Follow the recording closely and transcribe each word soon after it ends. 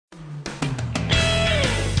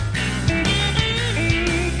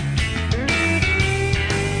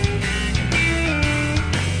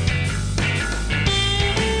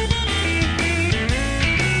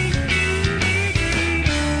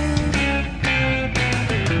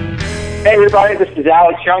Hey everybody, this is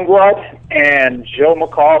Alex Youngblood and Joe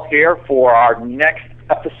McCall here for our next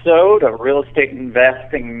episode of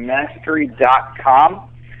RealEstateInvestingMastery.com.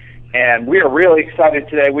 And we are really excited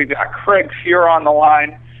today. We've got Craig Fuhr on the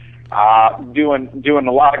line, doing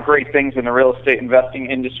a lot of great things in the real estate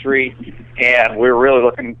investing industry, and we're really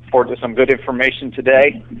looking forward to some good information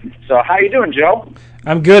today. So how you doing, Joe?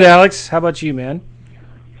 I'm good, Alex. How about you, man?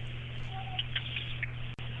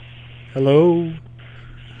 Hello?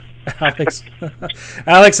 Alex,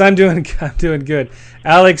 Alex, I'm doing good.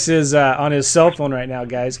 Alex is on his cell phone right now,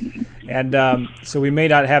 guys, and so we may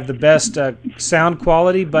not have the best sound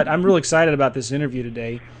quality, but I'm real excited about this interview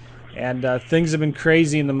today. And things have been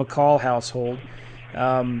crazy in the McCall household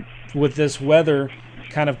with this weather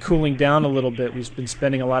kind of cooling down a little bit. We've been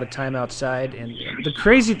spending a lot of time outside, and the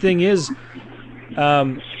crazy thing is,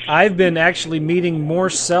 I've been actually meeting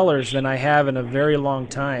more sellers than I have in a very long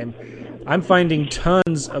time. I'm finding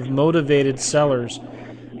tons of motivated sellers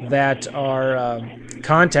that are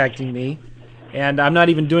contacting me, and I'm not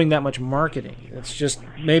even doing that much marketing. It's just,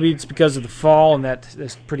 maybe it's because of the fall, and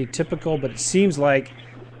that's pretty typical, but it seems like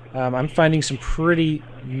I'm finding some pretty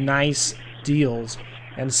nice deals,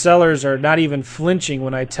 and sellers are not even flinching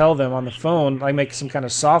when I tell them on the phone. I make some kind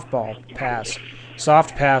of soft pass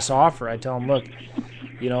offer. I tell them, look,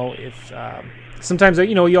 if sometimes,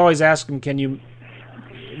 you always ask them,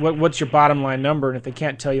 what's your bottom line number? And if they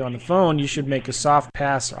can't tell you on the phone, you should make a soft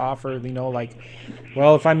pass offer,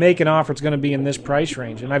 well, if I make an offer, it's going to be in this price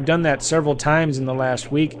range. And I've done that several times in the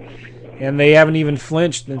last week, and they haven't even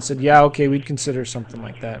flinched and said, yeah, okay, we'd consider something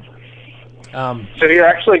like that. So you're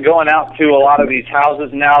actually going out to a lot of these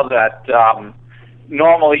houses now that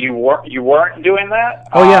normally you weren't doing that?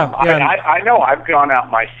 Oh, yeah. I know I've gone out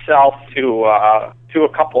myself to a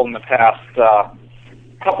couple in the past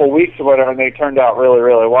couple weeks or whatever, and they turned out really,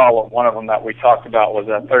 really well. One of them that we talked about was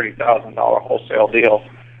a $30,000 wholesale deal.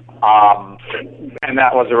 And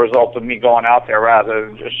that was a result of me going out there rather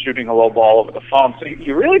than just shooting a low ball over the phone. So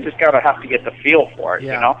you really just got to have to get the feel for it,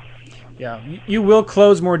 Yeah, you will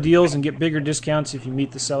close more deals and get bigger discounts if you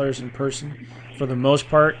meet the sellers in person for the most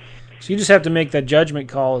part. So you just have to make that judgment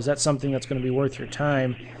call. Is that something that's going to be worth your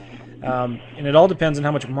time? And it all depends on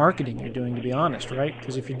how much marketing you're doing, to be honest, right?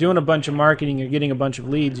 Because if you're doing a bunch of marketing, you're getting a bunch of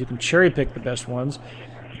leads, you can cherry pick the best ones.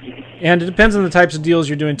 And it depends on the types of deals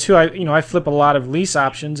you're doing too. I flip a lot of lease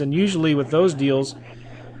options, and usually with those deals,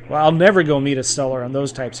 well, I'll never go meet a seller on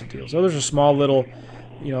those types of deals. Those are small little,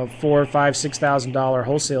 $4,000, $5,000, $6,000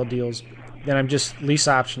 wholesale deals. Then I'm just lease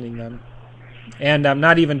optioning them, and I'm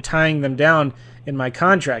not even tying them down in my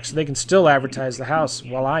contract, so they can still advertise the house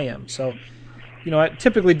while I am. So, I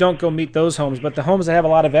typically don't go meet those homes, but the homes that have a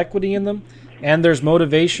lot of equity in them and there's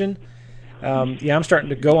motivation, I'm starting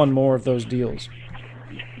to go on more of those deals.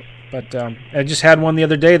 But I just had one the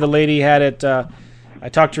other day. The lady had it. I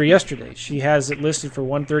talked to her yesterday. She has it listed for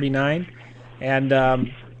 $139,000,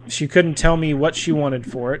 and she couldn't tell me what she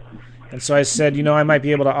wanted for it. And so I said, I might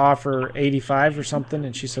be able to offer $85,000 or something.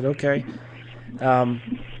 And she said, okay. And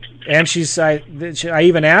I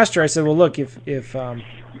even asked her. I said, well, look,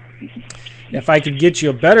 if I could get you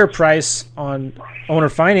a better price on owner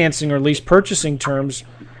financing or lease purchasing terms,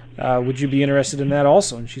 would you be interested in that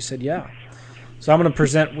also? And she said, yeah. So I'm going to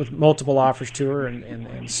present with multiple offers to her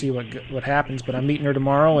and see what happens. But I'm meeting her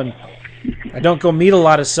tomorrow, and I don't go meet a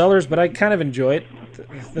lot of sellers, but I kind of enjoy it.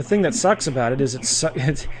 The thing that sucks about it is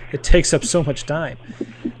it takes up so much time.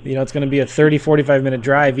 It's going to be a 30, 45-minute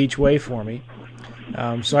drive each way for me.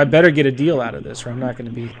 So I better get a deal out of this, or I'm not going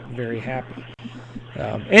to be very happy.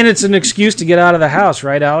 And it's an excuse to get out of the house,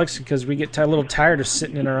 right, Alex? Because we get a little tired of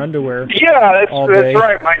sitting in our underwear. Yeah, that's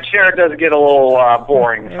right. My chair does get a little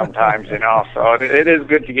boring sometimes, So it is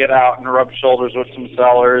good to get out and rub shoulders with some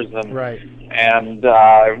sellers, and right. And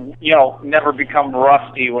never become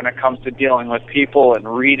rusty when it comes to dealing with people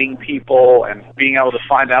and reading people and being able to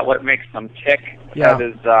find out what makes them tick. Yeah.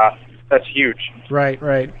 That's huge. Right.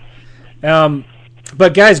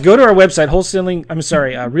 But guys, go to our website,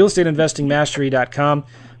 RealEstateInvestingMastery.com.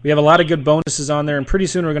 We have a lot of good bonuses on there, and pretty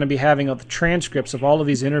soon we're going to be having the transcripts of all of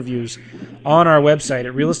these interviews on our website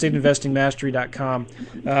at RealEstateInvestingMastery.com.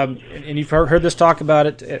 And you've heard this talk about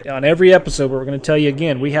it on every episode, but we're going to tell you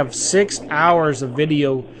again. We have 6 hours of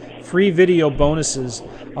free video bonuses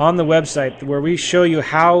on the website where we show you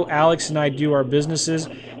how Alex and I do our businesses,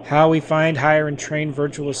 how we find, hire, and train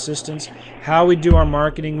virtual assistants, how we do our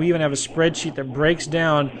marketing. We even have a spreadsheet that breaks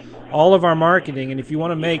down all of our marketing, and if you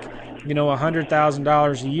want to make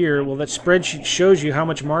 $100,000 a year, well, that spreadsheet shows you how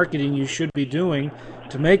much marketing you should be doing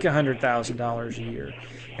to make $100,000 a year.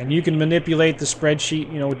 And you can manipulate the spreadsheet,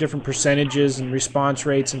 with different percentages and response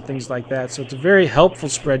rates and things like that. So it's a very helpful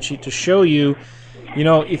spreadsheet to show you,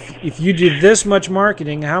 if you do this much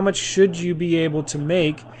marketing, how much should you be able to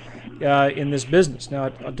make in this business. Now,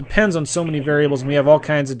 it depends on so many variables, and we have all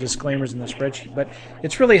kinds of disclaimers in the spreadsheet. But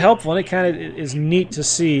it's really helpful, and it kind of is neat to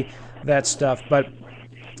see that stuff. But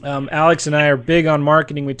Alex and I are big on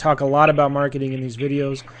marketing. We talk a lot about marketing in these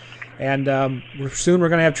videos. And soon we're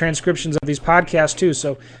going to have transcriptions of these podcasts too.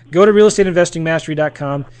 So go to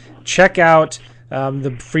realestateinvestingmastery.com. Check out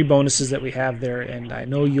the free bonuses that we have there. And I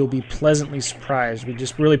know you'll be pleasantly surprised. We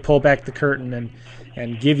just really pull back the curtain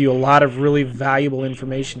and give you a lot of really valuable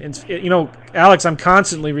information. And, Alex, I'm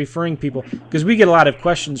constantly referring people because we get a lot of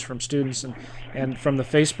questions from students and from the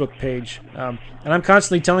Facebook page. And I'm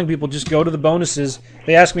constantly telling people, just go to the bonuses.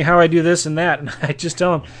 They ask me how I do this and that, and I just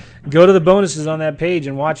tell them, go to the bonuses on that page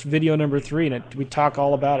and watch video number 3, and we talk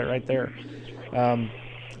all about it right there.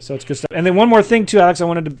 So it's good stuff. And then one more thing, too, Alex, I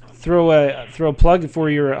wanted to throw a plug for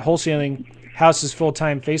your Wholesaling Houses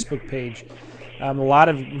Full-Time Facebook page. A lot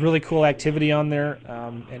of really cool activity on there,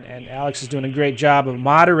 and Alex is doing a great job of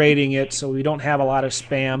moderating it so we don't have a lot of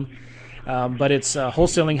spam. But it's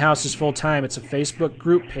Wholesaling Houses Full-Time. It's a Facebook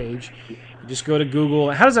group page. You just go to Google.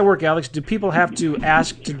 How does that work, Alex? Do people have to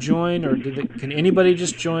ask to join, or can anybody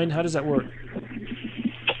just join? How does that work?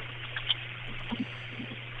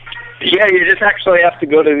 Yeah, you just actually have to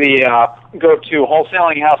go to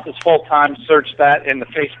Wholesaling Houses Full-Time, search that in the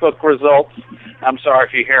Facebook results. I'm sorry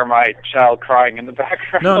if you hear my child crying in the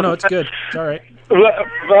background. No, it's good. It's all right.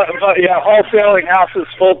 But yeah, Wholesaling Houses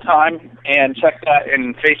Full-Time, and check that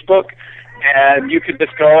in Facebook. And you can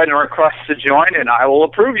just go in and request to join, and I will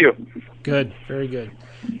approve you. Good, very good.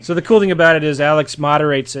 So the cool thing about it is Alex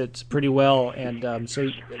moderates it pretty well, and so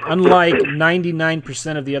unlike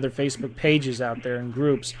 99% of the other Facebook pages out there and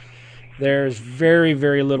groups, there's very,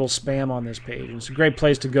 very little spam on this page. It's a great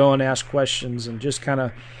place to go and ask questions and just kind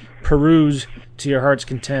of peruse to your heart's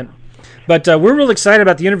content. But we're real excited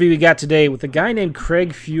about the interview we got today with a guy named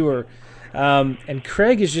Craig Feuer. And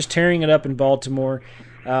Craig is just tearing it up in Baltimore,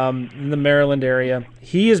 in the Maryland area.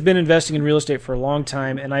 He has been investing in real estate for a long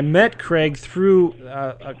time, and I met Craig through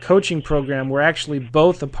a coaching program we're actually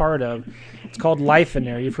both a part of. It's called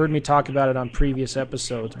Lifeonaire. You've heard me talk about it on previous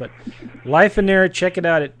episodes, but Lifeonaire, check it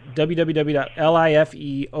out at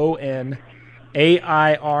www.lifeonaire,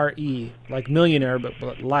 like millionaire, but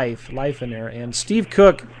Lifeonaire. And Steve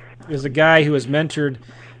Cook is a guy who has mentored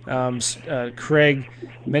Craig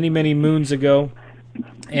many, many moons ago.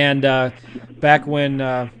 And back when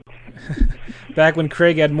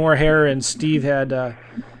Craig had more hair and Steve had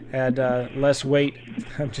less weight.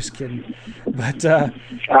 I'm just kidding. But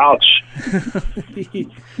ouch.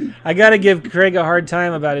 I got to give Craig a hard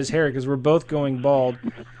time about his hair because we're both going bald.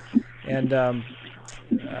 And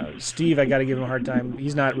Steve, I got to give him a hard time.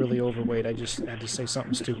 He's not really overweight. I just had to say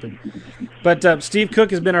something stupid. But Steve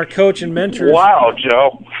Cook has been our coach and mentor. Wow,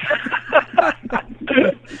 Joe.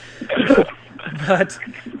 But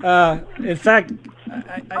in fact,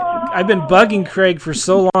 I've been bugging Craig for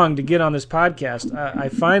so long to get on this podcast. I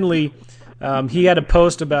finally, he had a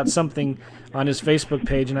post about something on his Facebook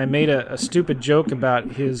page, and I made a stupid joke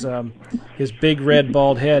about his big red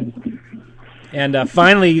bald head. And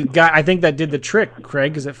finally, I think that did the trick,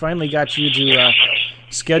 Craig, because it finally got you to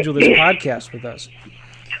schedule this podcast with us.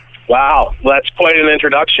 Wow, well, that's quite an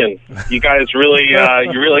introduction. You guys really,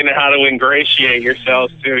 you really know how to ingratiate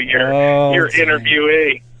yourselves to your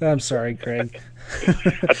interviewee. I'm sorry, Craig.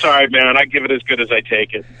 That's all right, man. I give it as good as I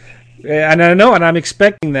take it. And I know, and I'm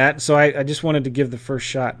expecting that, so I just wanted to give the first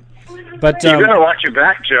shot. But you better watch your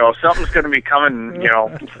back, Joe. Something's going to be coming,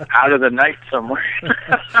 out of the night somewhere.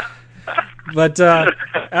 But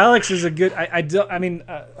Alex is a good. I mean,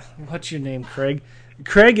 what's your name, Craig?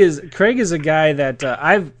 Craig is a guy that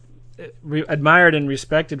I've admired and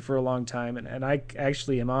respected for a long time, and I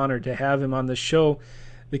actually am honored to have him on the show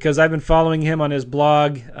because I've been following him on his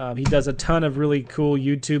blog. He does a ton of really cool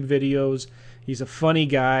YouTube videos. He's a funny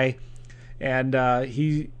guy, and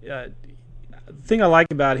the thing I like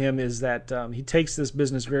about him is that he takes this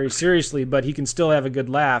business very seriously, but he can still have a good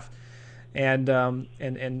laugh and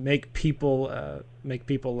make people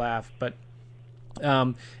laugh. But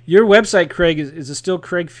your website, Craig, is it still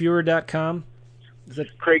CraigFeuer.com? Is it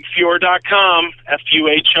CraigFeuer.com,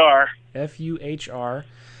 F-U-H-R. F-U-H-R.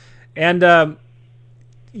 And can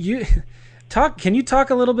you talk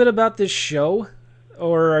a little bit about this show?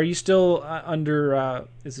 Or are you still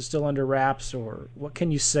is it still under wraps? Or what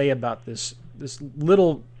can you say about this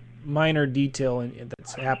little minor detail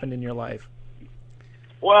that's happened in your life?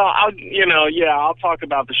 Well, I'll talk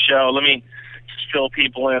about the show. Let me fill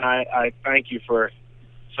people in, I thank you for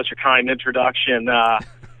such a kind introduction.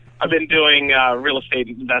 I've been doing real estate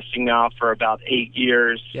investing now for about 8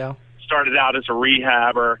 years. Yeah. Started out as a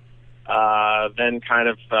rehabber, then kind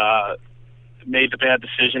of made the bad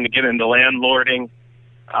decision to get into landlording.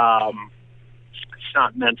 It's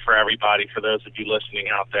not meant for everybody, for those of you listening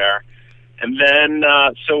out there. And then,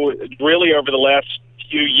 so really over the last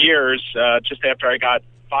few years, just after I got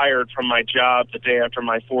fired from my job the day after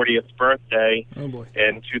my 40th birthday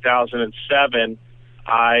in 2007,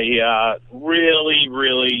 I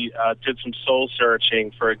really did some soul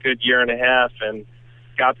searching for a good year and a half and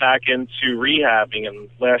got back into rehabbing. And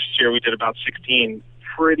last year we did about 16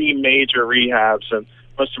 pretty major rehabs, and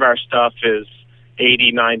most of our stuff is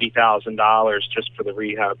 $80,000-$90,000 just for the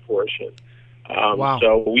rehab portion. Wow.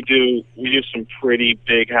 So we do some pretty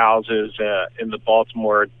big houses in the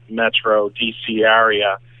Baltimore Metro DC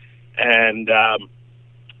area, and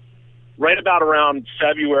right about around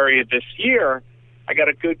February of this year, I got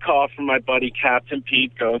a good call from my buddy Captain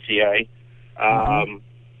Pete Gauthier,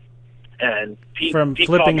 and Pete from Pete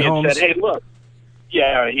Flipping called me Homes. and said, "Hey, look,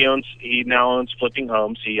 yeah, he now owns Flipping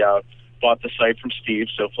Homes. He bought the site from Steve,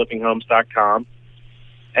 so flippinghomes.com."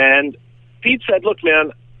 And Pete said, "Look,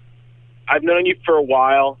 man, I've known you for a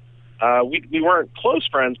while. We weren't close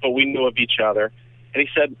friends, but we knew of each other." And he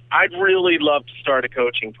said, "I'd really love to start a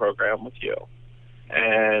coaching program with you.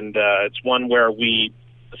 And it's one where we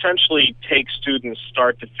essentially take students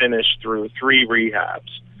start to finish through 3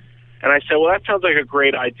 rehabs." And I said, "Well, that sounds like a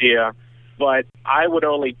great idea, but I would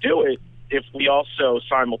only do it if we also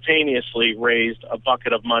simultaneously raised a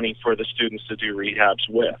bucket of money for the students to do rehabs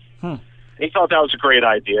with." And he thought that was a great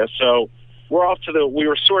idea. So we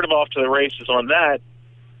were sort of off to the races on that.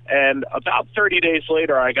 And about 30 days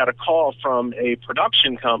later, I got a call from a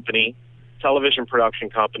production company, television production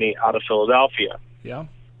company out of Philadelphia. Yeah.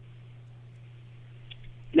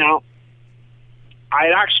 Now, I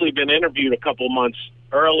had actually been interviewed a couple months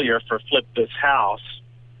earlier for Flip This House,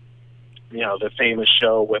 the famous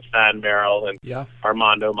show with Van Merrill and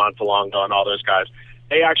Armando Montalongo and all those guys.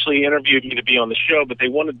 They actually interviewed me to be on the show, but they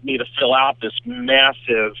wanted me to fill out this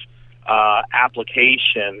massive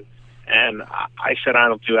application, and I said I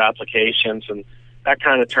don't do applications, and that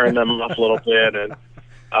kind of turned them off a little bit, and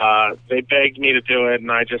they begged me to do it,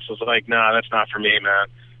 and I just was like, "Nah, that's not for me, man."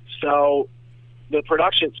 So the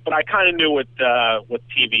productions, but I kind of knew what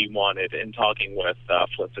TV wanted in talking with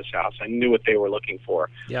Flip This House. I knew what they were looking for.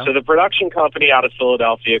 Yeah. So the production company out of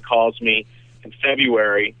Philadelphia calls me in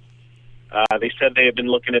February. They said they had been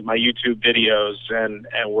looking at my YouTube videos and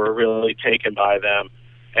were really taken by them.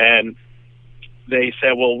 And they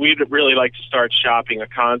said, "Well, we'd really like to start shopping a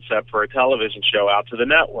concept for a television show out to the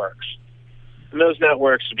networks." And those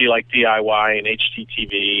networks would be like DIY and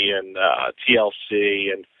HGTV and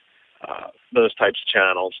TLC and those types of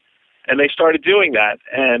channels. And they started doing that.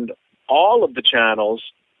 And all of the channels,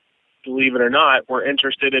 believe it or not, were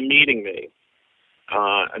interested in meeting me.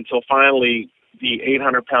 Until finally the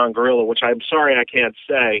 800-pound gorilla, which I'm sorry I can't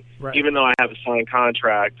say, right. Even though I have a signed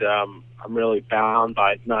contract, I'm really bound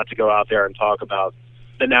by not to go out there and talk about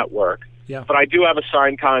the network. Yeah. But I do have a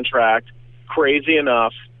signed contract, crazy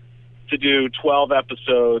enough, to do 12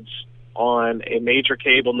 episodes on a major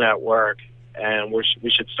cable network, and we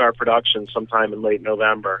should start production sometime in late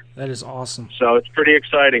November. That is awesome. So it's pretty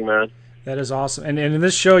exciting, man. That is awesome. And in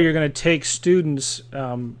this show, you're going to take students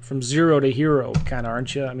from zero to hero, kind of,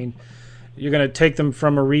 aren't you? I mean, you're going to take them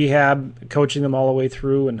from a rehab, coaching them all the way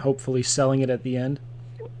through, and hopefully selling it at the end?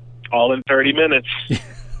 All in 30 minutes.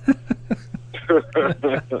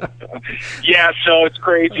 Yeah, so it's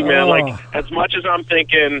crazy, man. Like, as much as I'm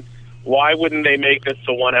thinking, why wouldn't they make this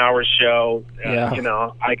a 1-hour show?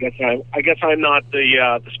 Yeah. I guess I'm not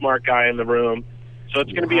the smart guy in the room. So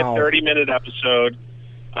it's going to be a 30-minute episode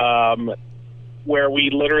where we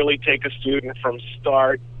literally take a student from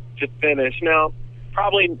start to finish. Now,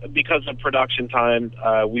 probably because of production time,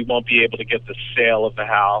 we won't be able to get the sale of the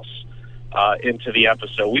house into the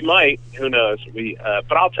episode. We might, who knows?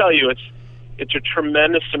 But I'll tell you, it's a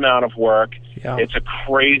tremendous amount of work. Yeah. It's a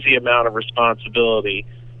crazy amount of responsibility.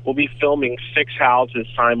 We'll be filming 6 houses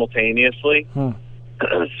simultaneously.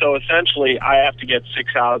 So essentially, I have to get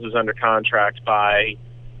 6 houses under contract by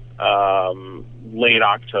late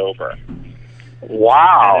October.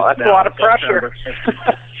 Wow, that's a lot of pressure.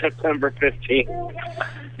 September 15th.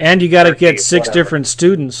 And you got to get 6 different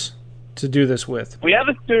students to do this with. We have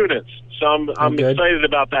the students, so I'm excited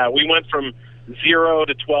about that. We went from 0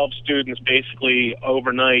 to 12 students basically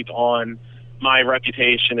overnight on my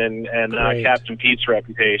reputation and Captain Pete's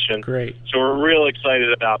reputation. Great. So we're real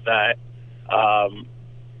excited about that.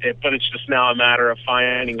 But it's just now a matter of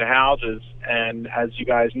finding the houses. and as you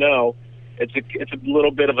guys know, it's a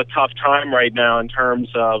little bit of a tough time right now in terms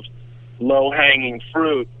of low-hanging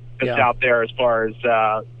fruit that's out there as far as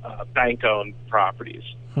bank-owned properties.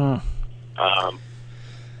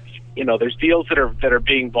 There's deals that are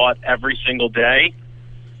being bought every single day,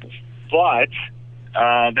 but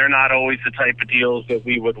they're not always the type of deals that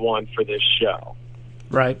we would want for this show.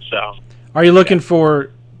 Right. So, are you looking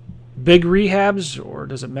for big rehabs, or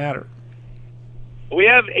does it matter? We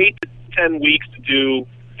have 8 to 10 weeks to do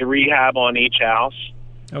the rehab on each house.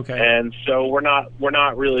 Okay. And so we're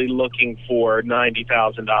not really looking for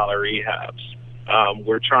 $90,000 rehabs.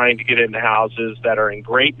 We're trying to get into houses that are in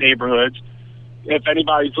great neighborhoods. If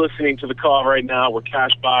anybody's listening to the call right now, we're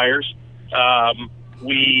cash buyers.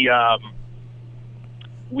 We are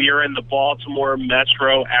in the Baltimore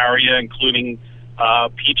metro area, including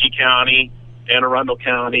PG County, Anne Arundel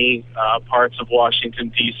County, parts of Washington,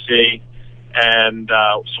 D.C., and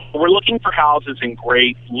so we're looking for houses in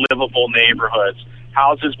great, livable neighborhoods,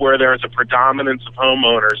 houses where there's a predominance of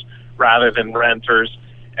homeowners rather than renters,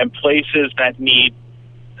 and places that need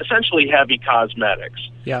essentially heavy cosmetics.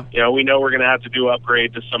 Yeah. We know we're going to have to do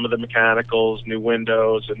upgrade to some of the mechanicals, new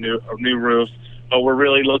windows, a new roof, but we're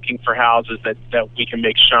really looking for houses that we can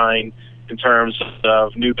make shine in terms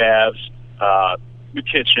of new baths, new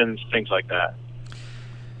kitchens, things like that.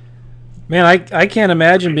 Man, I can't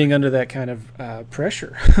imagine being under that kind of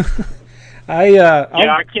pressure. I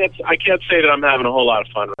can't say that I'm having a whole lot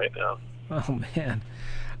of fun right now. Oh man,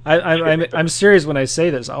 I'm serious when I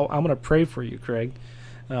say this. I'm going to pray for you, Craig,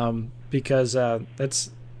 because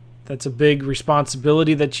that's a big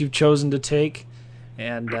responsibility that you've chosen to take,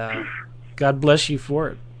 and God bless you for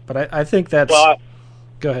it. But I think that's. Well,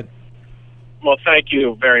 go ahead. Well, thank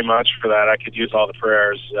you very much for that. I could use all the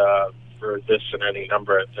prayers for this and any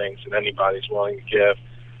number of things that anybody's willing to give.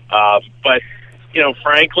 But,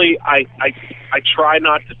 frankly, I try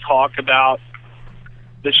not to talk about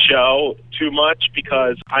the show too much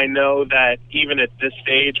because I know that even at this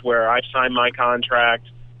stage where I've signed my contract,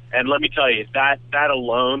 and let me tell you, that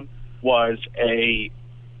alone was a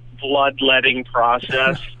bloodletting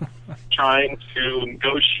process trying to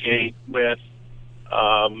negotiate with,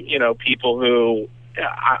 people who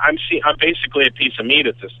I'm basically a piece of meat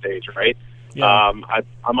at this stage, right? Yeah.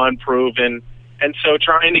 I'm unproven. And so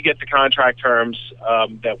trying to get the contract terms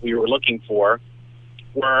that we were looking for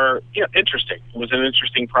were interesting. It was an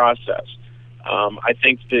interesting process. I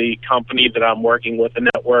think the company that I'm working with, the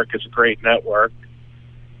network, is a great network.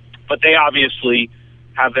 But they obviously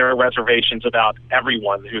have their reservations about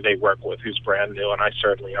everyone who they work with who's brand new, and I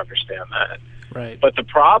certainly understand that. Right. But the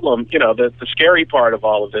problem, the scary part of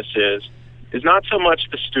all of this is not so much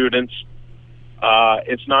the students,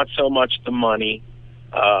 it's not so much the money,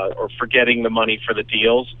 or forgetting the money for the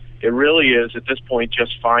deals. It really is, at this point,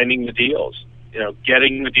 just finding the deals,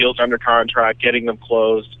 getting the deals under contract, getting them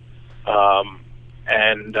closed,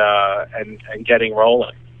 and getting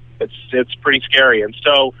rolling. It's pretty scary. And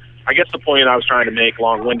so I guess the point I was trying to make,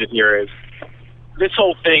 long-winded here, is this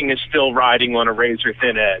whole thing is still riding on a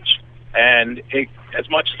razor-thin edge. And as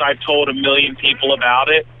much as I've told a million people about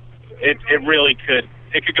it, it really could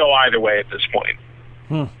go either way at this point.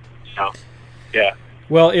 So, yeah.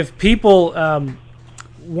 Well, if people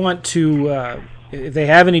want to, if they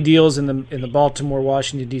have any deals in the Baltimore,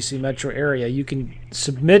 Washington, D.C. metro area, you can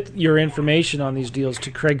submit your information on these deals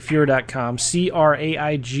to CraigFuhr.com,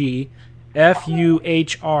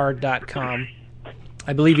 CraigFuhr.com.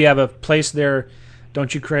 I believe you have a place there,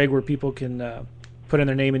 don't you, Craig, where people can put in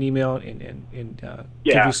their name and email and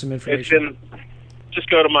give you some information? Just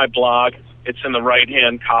go to my blog. It's in the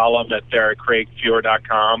right-hand column at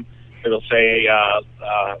CraigFuhr.com. It'll say,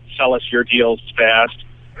 sell us your deals fast.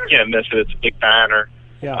 You can't miss it. It's a big banner.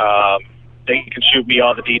 Yeah. They can shoot me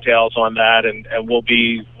all the details on that, and we'll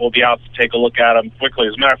be out to take a look at them quickly.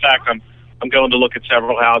 As a matter of fact, I'm going to look at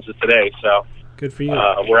several houses today. So good for you.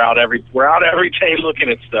 We're out every day looking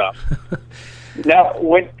at stuff. Now,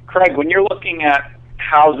 Craig, when you're looking at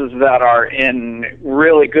houses that are in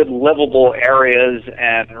really good livable areas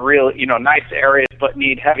and really, nice areas but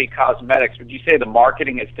need heavy cosmetics, would you say the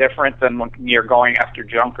marketing is different than when you're going after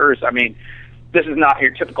junkers? I mean, this is not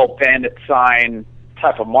your typical bandit sign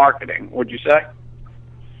type of marketing, would you say?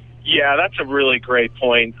 Yeah, that's a really great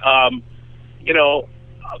point.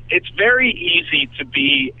 It's very easy to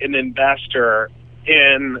be an investor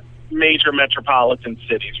in major metropolitan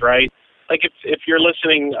cities, right? Like if you're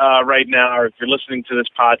listening right now, or if you're listening to this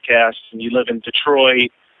podcast and you live in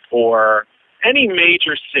Detroit or any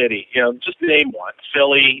major city, just name one,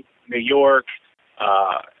 Philly, New York,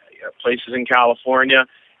 places in California,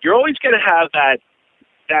 you're always going to have that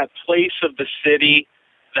place of the city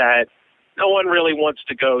that no one really wants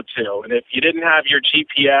to go to. And if you didn't have your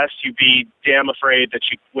GPS, you'd be damn afraid that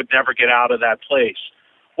you would never get out of that place.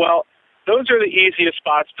 Well, those are the easiest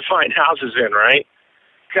spots to find houses in, right?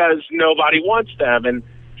 Because nobody wants them. And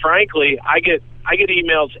frankly, I get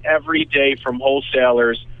emails every day from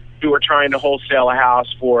wholesalers who are trying to wholesale a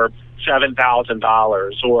house for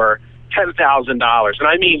 $7,000 or $10,000. And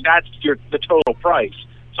I mean, that's the total price.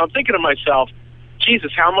 So I'm thinking to myself,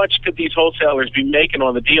 Jesus, how much could these wholesalers be making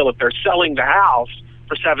on the deal if they're selling the house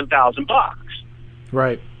for $7,000?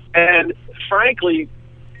 Right. And frankly,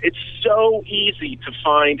 it's so easy to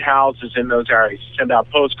find houses in those areas. You send out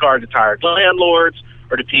postcards to tired landlords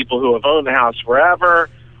or to people who have owned the house forever,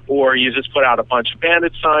 or you just put out a bunch of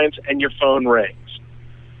bandit signs and your phone rings.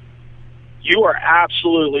 You are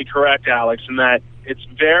absolutely correct, Alex, in that it's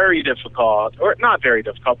very difficult, or not very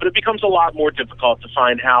difficult, but it becomes a lot more difficult to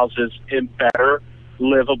find houses in better,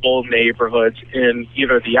 livable neighborhoods in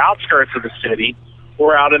either the outskirts of the city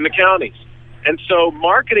or out in the counties. And so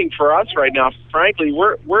marketing for us right now, frankly,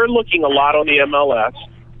 we're looking a lot on the MLS.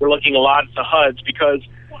 We're looking a lot at the HUDs because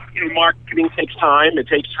marketing takes time. It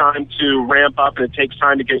takes time to ramp up, and it takes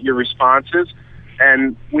time to get your responses.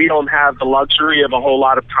 And we don't have the luxury of a whole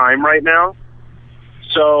lot of time right now.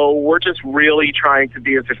 So we're just really trying to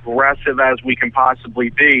be as aggressive as we can possibly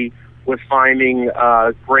be with finding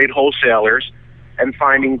great wholesalers and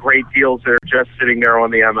finding great deals that are just sitting there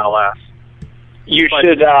on the MLS. You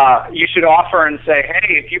should offer and say,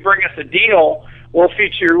 hey, if you bring us a deal, we'll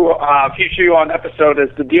feature you on episode as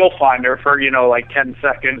the deal finder for like 10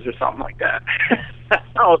 seconds or something like that.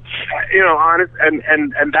 Honest,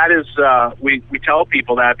 and that is we tell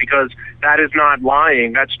people that because that is not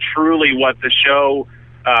lying. That's truly what the show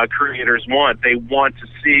creators want. They want to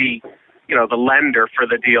see the lender for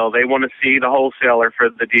the deal. They want to see the wholesaler for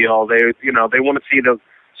the deal. They want to see the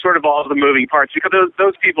sort of all the moving parts because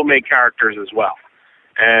those people make characters as well,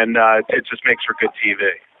 and it just makes for good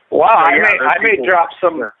TV. Wow, so, I may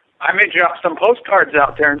drop some postcards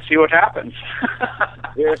out there and see what happens.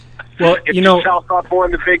 Yeah. Well, get yourself up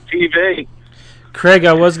on the big TV. Craig,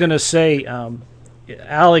 I was going to say,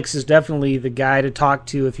 Alex is definitely the guy to talk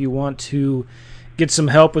to if you want to get some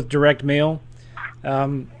help with direct mail.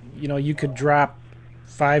 You could drop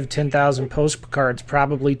 10,000 postcards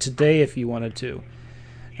probably today if you wanted to.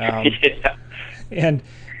 Yeah. And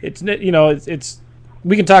it's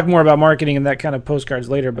we can talk more about marketing and that kind of postcards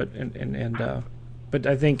later, but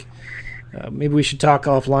I think maybe we should talk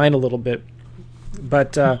offline a little bit.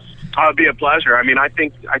 But it'd be a pleasure. I mean, I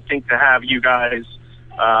think to have you guys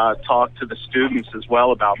talk to the students as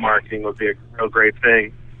well about marketing would be a real great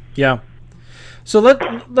thing. Yeah. So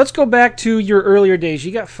let's go back to your earlier days.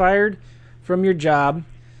 You got fired from your job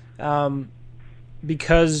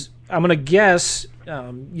because I'm going to guess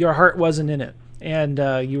your heart wasn't in it, and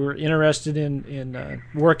you were interested in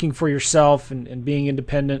working for yourself and being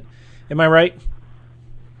independent. Am I right?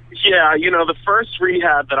 Yeah, the first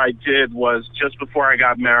rehab that I did was just before I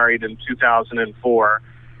got married in 2004,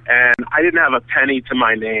 and I didn't have a penny to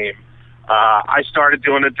my name. I started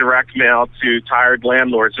doing a direct mail to tired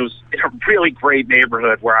landlords. It was in a really great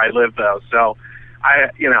neighborhood where I live, though. So,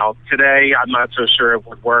 today I'm not so sure it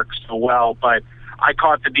would work so well, but I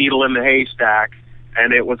caught the needle in the haystack,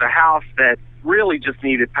 and it was a house that really just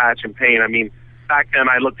needed patch and paint. I mean, back then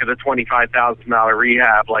I looked at a $25,000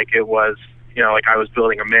 rehab like it was, like I was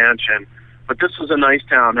building a mansion. But this was a nice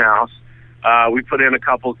townhouse. We put in a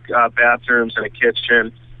couple bathrooms and a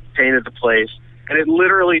kitchen, painted the place. And it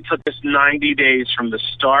literally took us 90 days from the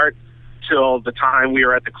start till the time we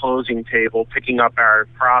were at the closing table picking up our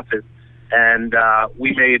profit. And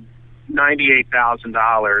we made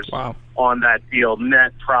 $98,000 wow. on that deal,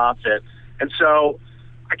 net profit. And so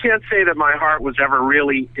I can't say that my heart was ever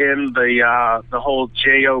really in the whole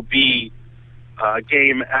JOB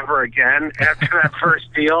game ever again after that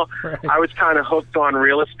first deal. Right. I was kind of hooked on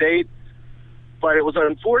real estate. But it was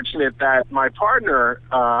unfortunate that my partner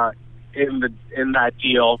in that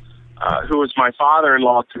deal, who was my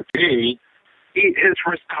father-in-law to be, his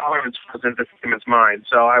risk tolerance wasn't the same as mine.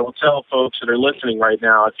 So I will tell folks that are listening right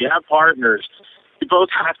now, if you have partners, you both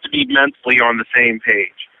have to be mentally on the same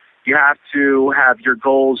page. You have to have your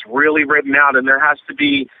goals really written out, and there has to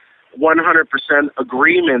be 100%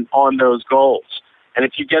 agreement on those goals. And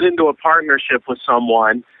if you get into a partnership with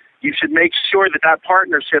someone, you should make sure that that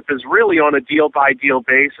partnership is really on a deal-by-deal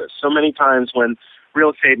basis. So many times when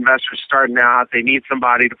real estate investors starting out, they need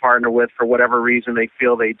somebody to partner with for whatever reason they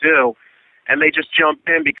feel they do, and they just jump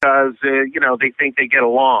in because they think they get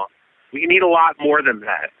along. Well, you need a lot more than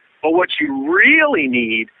that. But what you really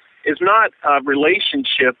need is not a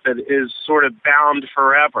relationship that is sort of bound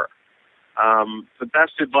forever. The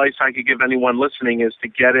best advice I could give anyone listening is to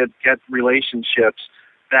get relationships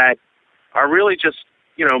that are really just,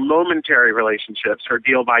 momentary relationships or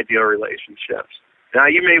deal-by-deal relationships. Now,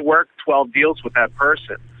 you may work 12 deals with that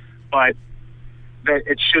person, but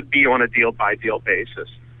it should be on a deal-by-deal basis.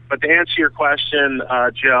 But to answer your question,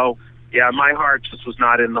 Joe, yeah, my heart just was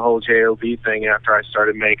not in the whole JOB thing after I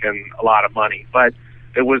started making a lot of money. But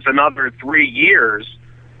it was another 3 years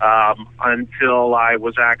until I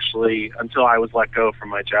was let go from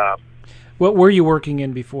my job. What were you working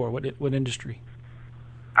in before? What industry?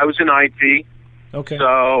 I was in IT. Okay.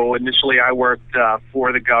 So initially I worked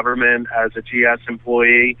for the government as a GS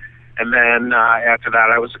employee, and then after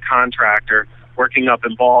that I was a contractor working up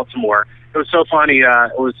in Baltimore. It was so funny. I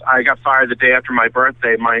got fired the day after my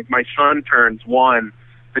birthday. My son turns 1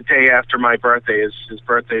 the day after my birthday. His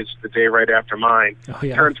birthday is the day right after mine. Oh,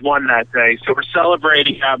 yeah. Turns 1 that day. So we're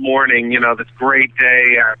celebrating that morning, this great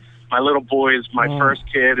day. My little boy is my first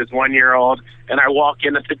kid, is 1 year old, and I walk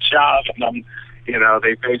into the job and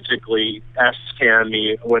they basically scan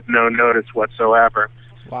me with no notice whatsoever.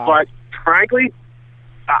 Wow. But frankly,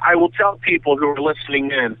 I will tell people who are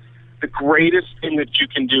listening in, the greatest thing that you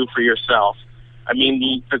can do for yourself,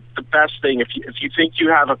 the best thing, if you think you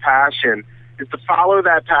have a passion, is to follow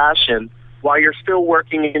that passion while you're still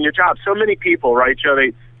working in your job. So many people, right, Joe,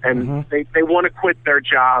 they want to quit their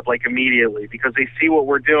job like immediately because they see what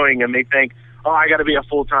we're doing and they think, oh, I got to be a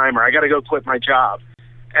full-timer. I got to go quit my job.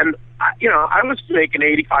 And, I was making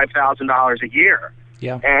 $85,000 a year.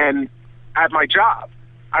 Yeah. And at my job,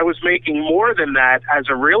 I was making more than that as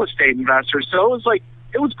a real estate investor. So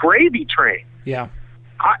it was gravy train. Yeah.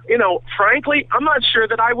 Frankly, I'm not sure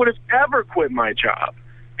that I would have ever quit my job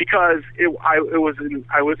because I was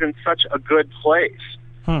in such a good place.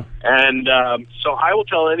 And so I will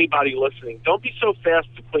tell anybody listening, don't be so fast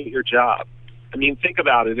to quit your job. Think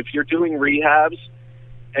about it. If you're doing rehabs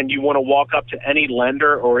and you want to walk up to any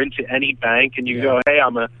lender or into any bank and you go, hey,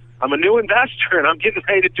 I'm a new investor and I'm getting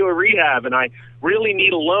ready to do a rehab and I really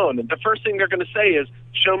need a loan. And the first thing they're going to say is,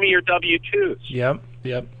 show me your W-2s. Yep.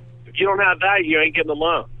 If you don't have that, you ain't getting a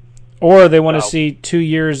loan. Or they want to see 2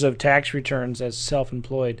 years of tax returns as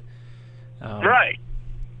self-employed. Right.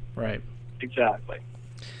 Exactly.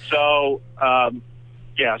 So, so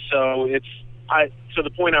the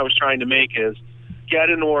point I was trying to make is get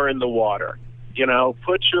an oar in the water.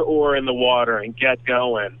 Put your oar in the water and get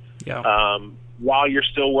going. Yeah. While you're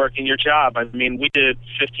still working your job. We did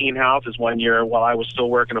 15 houses 1 year while I was still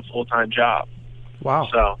working a full-time job. Wow.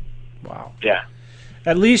 So, wow. Yeah.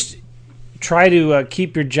 At least try to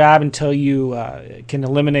keep your job until you can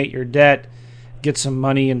eliminate your debt, get some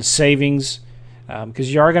money in savings,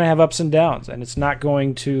 because you are going to have ups and downs, and it's not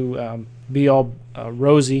going to be all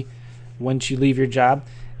rosy once you leave your job.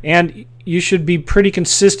 And you should be pretty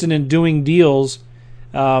consistent in doing deals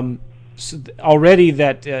already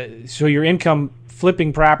so your income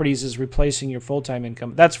flipping properties is replacing your full-time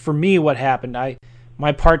income. That's for me what happened.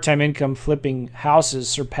 My part-time income flipping houses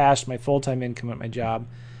surpassed my full-time income at my job,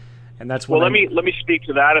 and that's what. Well, let me speak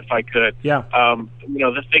to that if I could. Yeah.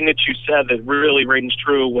 The thing that you said that really rings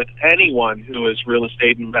true with anyone who is real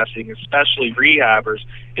estate investing, especially rehabbers,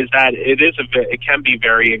 is that it can be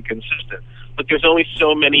very inconsistent. But there's only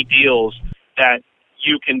so many deals that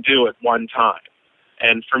you can do at one time.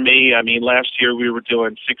 And for me, last year we were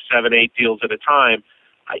doing 6, 7, 8 deals at a time.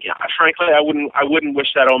 Frankly, I wouldn't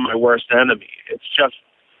wish that on my worst enemy. It's just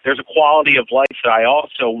there's a quality of life that I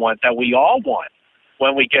also want, that we all want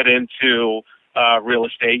when we get into real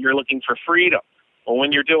estate. You're looking for freedom. Well,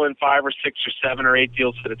 when you're doing 5 or 6 or 7 or 8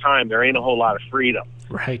 deals at a time, there ain't a whole lot of freedom.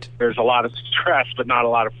 Right. There's a lot of stress, but not a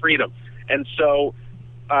lot of freedom. And so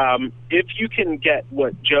if you can get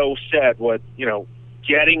what Joe said,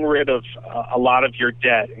 getting rid of a lot of your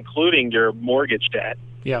debt, including your mortgage debt,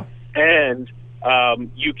 yeah, and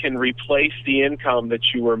you can replace the income that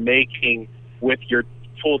you were making with your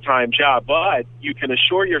full-time job, but you can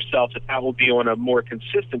assure yourself that will be on a more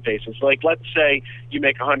consistent basis. Like, let's say you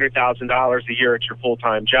make $100,000 a year at your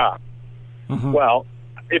full-time job. Mm-hmm. Well,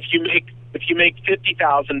 if you make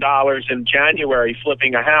 $50,000 in January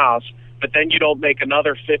flipping a house, but then you don't make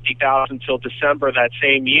another $50,000 until December that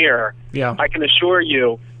same year, yeah, I can assure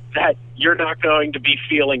you that you're not going to be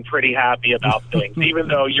feeling pretty happy about things, even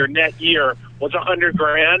though your net year was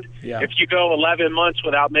 $100,000. Yeah. If you go 11 months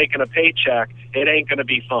without making a paycheck, it ain't going to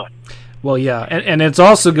be fun. Well, yeah, and it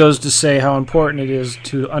also goes to say how important it is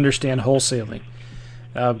to understand wholesaling,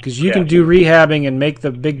 because you can do rehabbing and make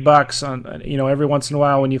the big bucks on every once in a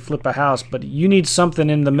while when you flip a house, but you need something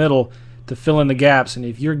in the middle to fill in the gaps. And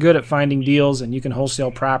if you're good at finding deals and you can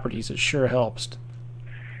wholesale properties, it sure helps.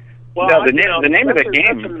 Well, no, the name of the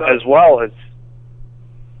game as well is.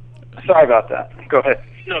 Sorry about that. Go ahead.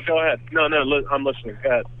 No, go ahead. No, I'm listening. Go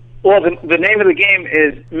ahead. Well, the name of the game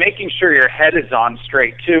is making sure your head is on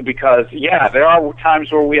straight too, because there are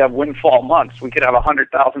times where we have windfall months. We could have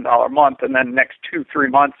 $100,000 month, and then next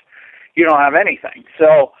 2-3 months you don't have anything.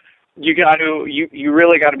 So you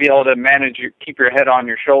really got to be able to keep your head on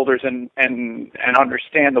your shoulders and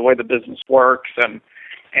understand the way the business works,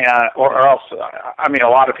 or else, I mean, a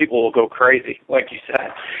lot of people will go crazy, like you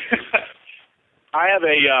said. I have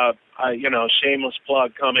a shameless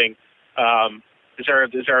plug coming. Is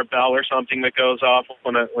there a bell or something that goes off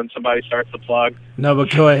when somebody starts the plug? No, but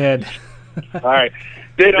go ahead. All right.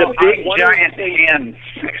 The big giant hand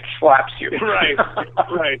slaps you.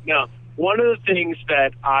 Right. Now, one of the things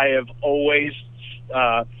that I have always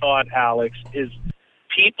thought, Alex, is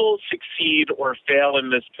people succeed or fail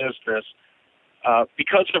in this business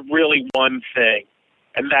because of really one thing,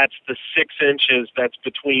 and that's the 6 inches that's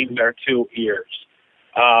between their 2 ears.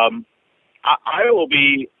 I will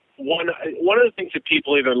be one of the things that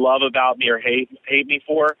people either love about me or hate me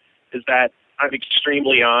for is that I'm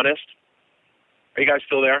extremely honest. Are you guys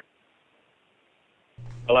still there?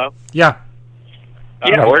 Hello? Yeah.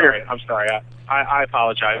 Yeah, we're here. I'm sorry. I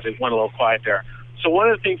apologize. It went a little quiet there. So one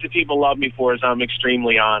of the things that people love me for is I'm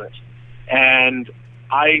extremely honest. And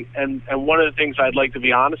one of the things I'd like to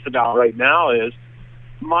be honest about right now is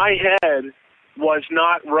my head was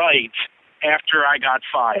not right after I got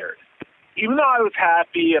fired. Even though I was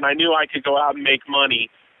happy and I knew I could go out and make money,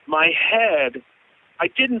 my head, I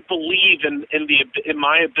didn't believe in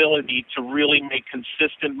my ability to really make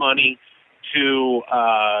consistent money, to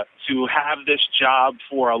have this job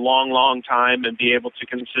for a long, long time and be able to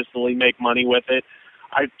consistently make money with it.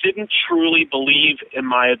 I didn't truly believe in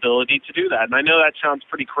my ability to do that. And I know that sounds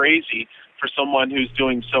pretty crazy for someone who's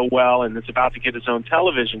doing so well and is about to get his own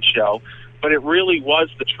television show, but it really was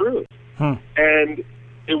the truth. And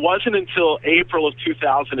it wasn't until April of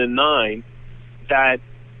 2009 that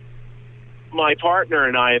my partner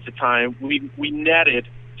and I at the time, we netted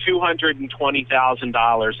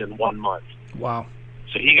 $220,000 in 1 month. Wow.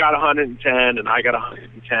 So he got 110 and I got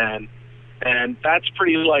 110. And that's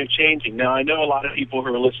pretty life-changing. Now, I know a lot of people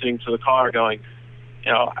who are listening to the call are going,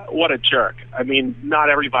 what a jerk. I mean, not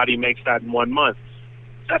everybody makes that in 1 month.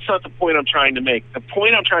 That's not the point I'm trying to make. The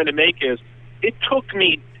point I'm trying to make is it took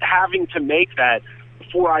me having to make that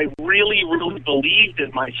before I really, really believed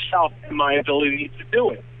in myself and my ability to do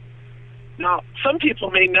it. Now, some people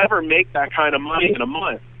may never make that kind of money in a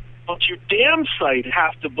month, but you damn sight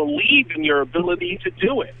have to believe in your ability to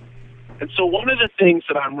do it. And so one of the things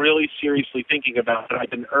that I'm really seriously thinking about that I've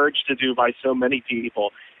been urged to do by so many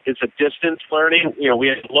people is a distance learning. We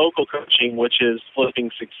have local coaching, which is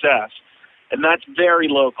Flipping Success, and that's very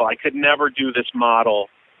local. I could never do this model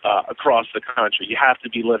across the country. You have to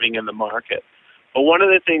be living in the market. But one of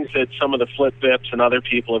the things that some of the Flip Vips and other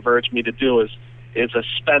people have urged me to do is a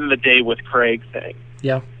spend the day with Craig thing.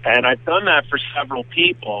 Yeah. And I've done that for several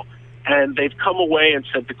people, and they've come away and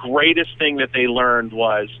said the greatest thing that they learned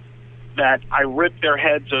was that I rip their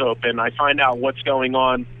heads open, I find out what's going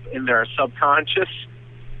on in their subconscious,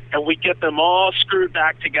 and we get them all screwed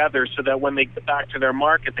back together so that when they get back to their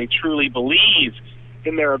market, they truly believe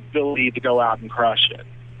in their ability to go out and crush it.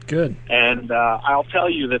 Good. And I'll tell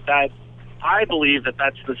you that I believe that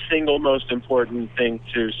that's the single most important thing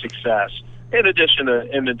to success. In addition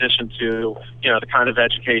to the kind of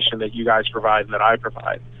education that you guys provide and that I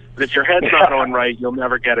provide. But if your head's not on right, you'll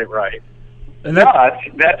never get it right. And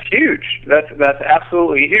that's huge. That's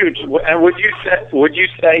absolutely huge. And would you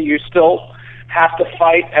say you still have to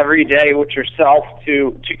fight every day with yourself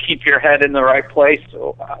to keep your head in the right place?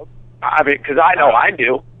 I mean, because I know I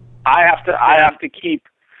do. I have to keep.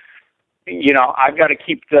 I've got to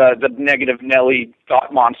keep the negative Nelly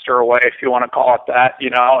thought monster away, if you want to call it that.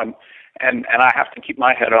 And I have to keep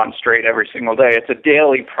my head on straight every single day. It's a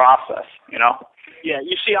daily process. Yeah,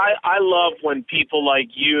 you see, I love when people like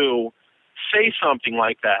you say something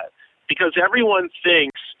like that, because everyone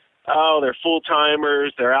thinks, oh, they're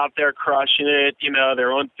full-timers, they're out there crushing it,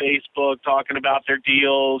 they're on Facebook talking about their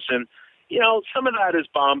deals, and, some of that is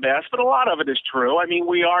bombast, but a lot of it is true. I mean,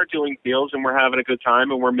 we are doing deals, and we're having a good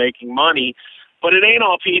time, and we're making money, but it ain't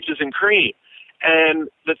all peaches and cream. And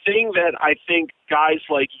the thing that I think guys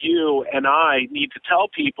like you and I need to tell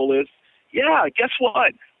people is, yeah, guess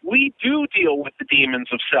what? We do deal with the demons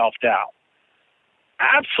of self-doubt.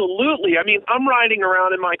 Absolutely. I mean, I'm riding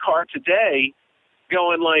around in my car today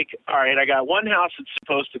going like, all right, I got one house that's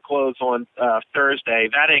supposed to close on Thursday.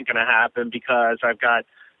 That ain't going to happen because I've got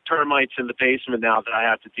termites in the basement now that I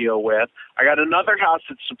have to deal with. I got another house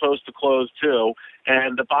that's supposed to close too,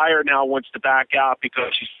 and the buyer now wants to back out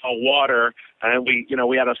because she saw water, and we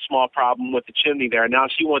had a small problem with the chimney there. Now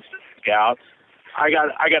she wants to back out. I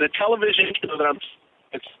got a television show that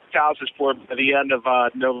it's houses for by the end of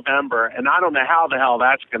November, and I don't know how the hell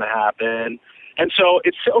that's going to happen. And so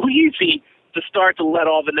it's so easy to start to let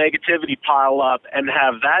all the negativity pile up and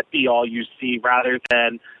have that be all you see, rather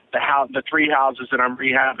than the three houses that I'm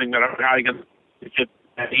rehabbing that I'm probably going to fit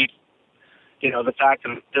at each. The fact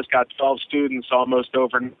that I just got 12 students almost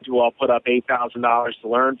over who all put up $8,000 to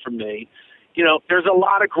learn from me. There's a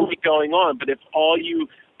lot of great going on, but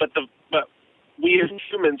but we as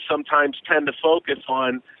humans sometimes tend to focus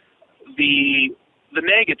on the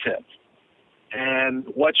negative, and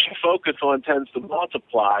what you focus on tends to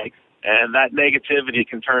multiply, and that negativity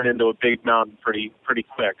can turn into a big mountain pretty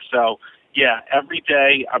quick. So, yeah, every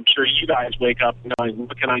day I'm sure you guys wake up going,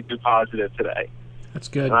 what can I do positive today? That's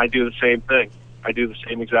good. And I do the same thing. I do the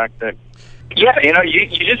same exact thing. Yeah, you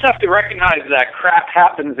just have to recognize that crap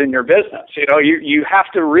happens in your business. You have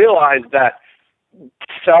to realize that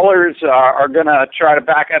sellers are going to try to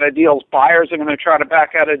back out of deals. Buyers are going to try to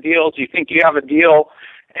back out of deals. You think you have a deal,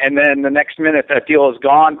 and then the next minute that deal is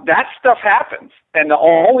gone. That stuff happens. And the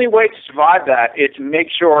only way to survive that is to make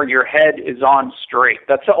sure your head is on straight.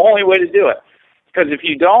 That's the only way to do it. Because if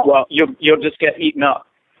you don't, you'll just get eaten up.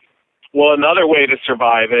 Well, another way to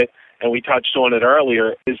survive it, and we touched on it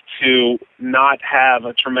earlier, is to not have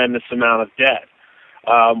a tremendous amount of debt.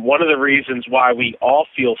 One of the reasons why we all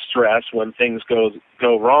feel stress when things go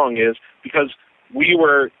wrong is because we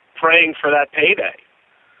were praying for that payday.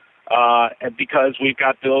 And because we've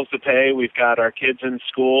got bills to pay, we've got our kids in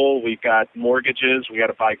school, we've got mortgages, we got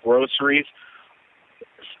to buy groceries.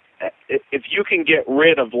 If you can get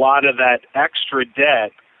rid of a lot of that extra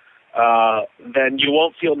debt, then you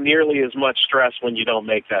won't feel nearly as much stress when you don't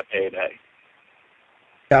make that payday.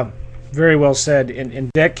 Yeah, very well said. And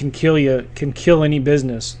debt can kill you, can kill any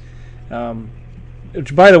business.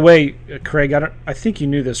 Which, by the way, Craig, I think you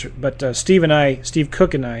knew this, but Steve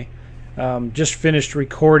Cook and I, just finished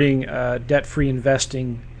recording a debt-free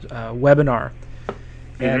investing webinar.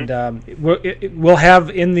 Mm-hmm. And we'll have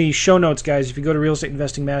in the show notes, guys, if you go to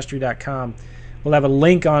realestateinvestingmastery.com, we'll have a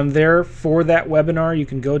link on there for that webinar. You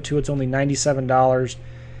can go to. It's only $97.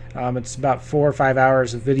 It's about 4 or 5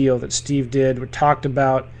 hours of video that Steve did. We talked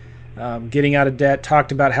about getting out of debt,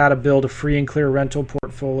 talked about how to build a free and clear rental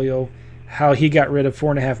portfolio, how he got rid of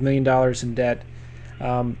 $4.5 million in debt,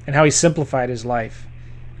 and how he simplified his life.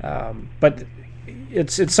 But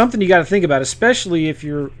it's something you got to think about, especially if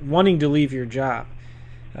you're wanting to leave your job.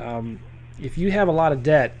 If you have a lot of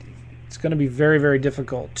debt, it's going to be very, very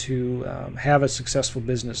difficult to have a successful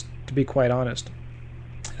business, to be quite honest.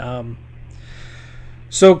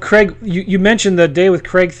 So, Craig, you mentioned the Day with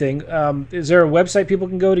Craig thing. Is there a website people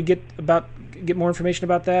can go to get more information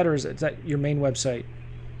about that, or is that your main website?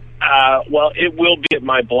 Well, it will be at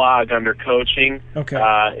my blog under coaching. Okay.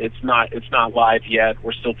 It's not live yet.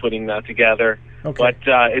 We're still putting that together. Okay. But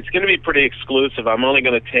it's going to be pretty exclusive. I'm only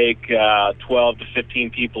going to take 12 to 15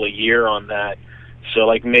 people a year on that. So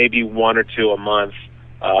like maybe 1 or 2 a month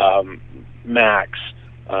max.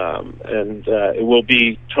 And it will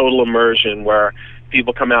be total immersion where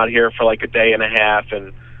people come out here for like a day and a half,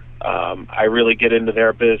 and I really get into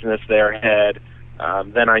their business, their head.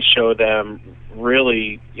 Then I show them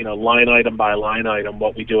really, line item by line item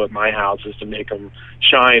what we do at my houses to make them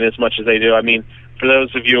shine as much as they do. I mean, for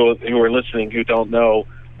those of you who are listening who don't know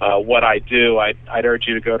what I do, I'd urge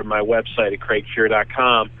you to go to my website at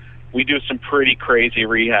craigfear.com. We do some pretty crazy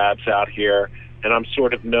rehabs out here, and I'm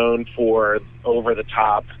sort of known for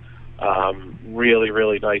over-the-top, really,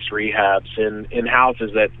 really nice rehabs in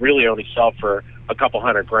houses that really only sell for a couple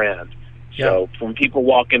 $100,000. Yeah. So when people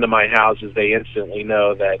walk into my houses, they instantly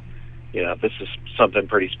know that, this is something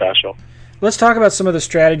pretty special. Let's talk about some of the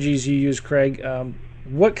strategies you use, Craig.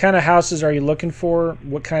 What kind of houses are you looking for?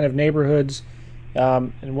 What kind of neighborhoods?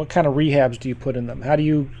 And what kind of rehabs do you put in them? How do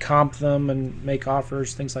you comp them and make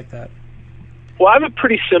offers, things like that? Well, I have a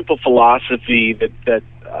pretty simple philosophy that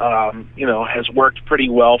has worked pretty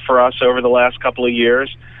well for us over the last couple of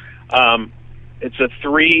years. It's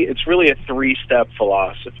really a 3-step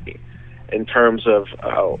philosophy in terms of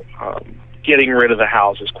getting rid of the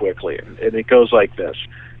houses quickly. And it goes like this.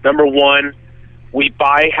 Number 1, we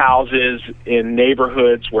buy houses in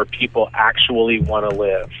neighborhoods where people actually want to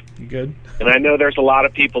live. Good. And I know there's a lot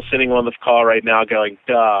of people sitting on this call right now going,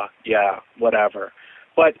 duh, yeah, whatever.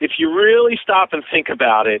 But if you really stop and think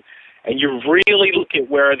about it, and you really look at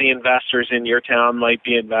where the investors in your town might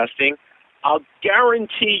be investing, I'll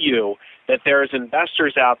guarantee you that there's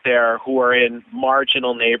investors out there who are in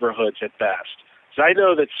marginal neighborhoods at best. So I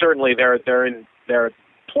know that certainly there are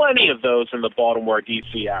plenty of those in the Baltimore,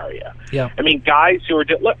 D.C. area. Yeah. I mean, guys who are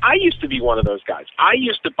look. I used to be one of those guys. I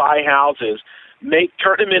used to buy houses,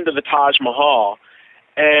 turn them into the Taj Mahal,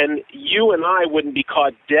 and you and I wouldn't be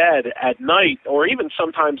caught dead at night or even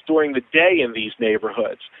sometimes during the day in these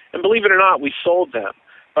neighborhoods. And believe it or not, we sold them.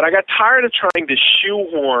 But I got tired of trying to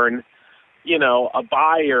shoehorn, a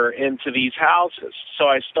buyer into these houses. So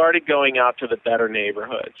I started going out to the better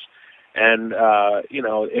neighborhoods. And,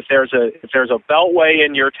 if there's a beltway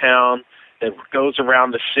in your town that goes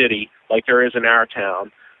around the city, like there is in our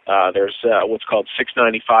town, there's what's called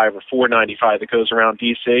 695 or 495 that goes around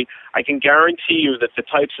D.C., I can guarantee you that the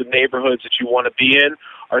types of neighborhoods that you want to be in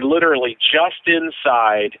are literally just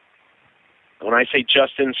inside. When I say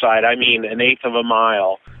just inside, I mean an eighth of a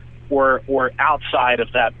mile or outside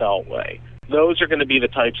of that beltway. Those are going to be the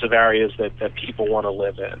types of areas that people want to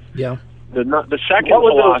live in. Yeah. The second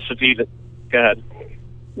philosophy go ahead.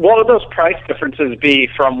 What would those price differences be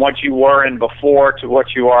from what you were in before to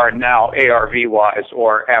what you are now, ARV-wise,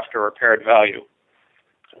 or after repaired value?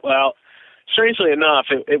 Well, strangely enough,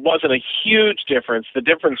 it wasn't a huge difference. The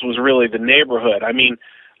difference was really the neighborhood. I mean,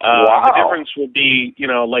 wow. The difference would be,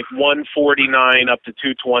 like 149 up to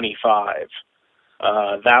 225.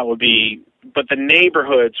 That would be, but the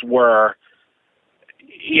neighborhoods were,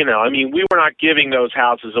 we were not giving those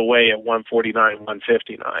houses away at 149,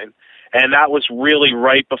 159. And that was really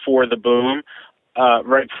right before the boom,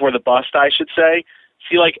 right before the bust, I should say.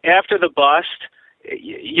 See, like after the bust,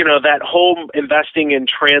 that whole investing in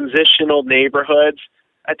transitional neighborhoods,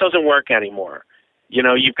 that doesn't work anymore.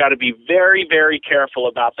 You've got to be very, very careful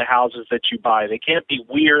about the houses that you buy. They can't be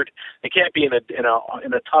weird. They can't be in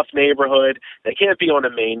a tough neighborhood. They can't be on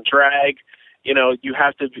a main drag. You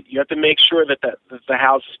have to make sure that the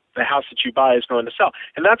house that you buy is going to sell.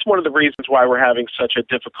 And that's one of the reasons why we're having such a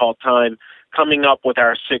difficult time coming up with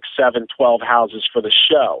our 6, 7, 12 houses for the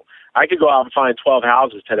show. I could go out and find 12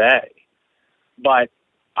 houses today, but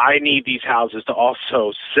I need these houses to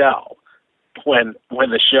also sell when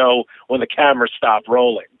the cameras stop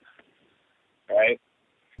rolling. Right?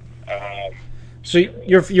 So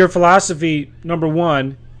your philosophy, number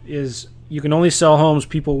one, is you can only sell homes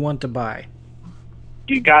people want to buy.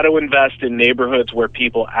 You got to invest in neighborhoods where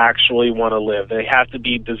people actually want to live. They have to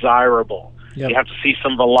be desirable. Yep. You have to see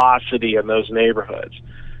some velocity in those neighborhoods.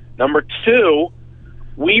 Number two,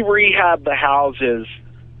 we rehab the houses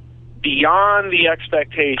beyond the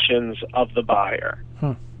expectations of the buyer.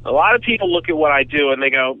 A lot of people look at what I do and they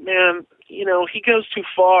go, man, he goes too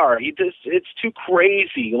far. It's too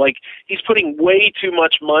crazy. Like, he's putting way too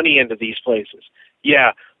much money into these places.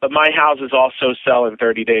 Yeah, but my houses also sell in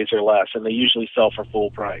 30 days or less, and they usually sell for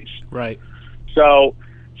full price. Right. So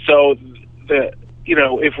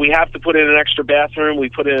if we have to put in an extra bathroom, we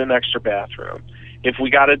put in an extra bathroom. If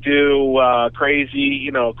we got to do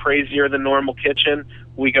crazier than normal kitchen,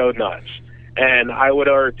 we go nuts. And I would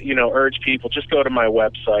urge people, just go to my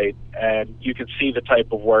website and you can see the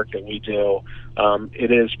type of work that we do.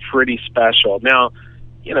 It is pretty special. Now,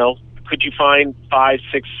 could you find $500,000,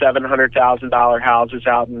 $600,000, $700,000 houses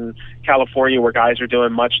out in California where guys are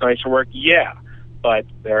doing much nicer work? Yeah, but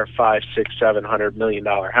they're $500, $600, $700 million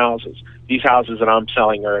houses. These houses that I'm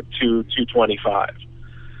selling are at $225.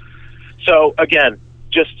 So again,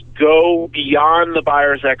 just go beyond the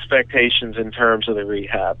buyer's expectations in terms of the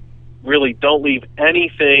rehab. Really, don't leave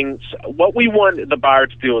anything. What we want the buyer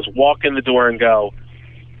to do is walk in the door and go,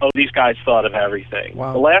 "Oh, these guys thought of everything."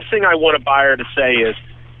 Wow. The last thing I want a buyer to say is,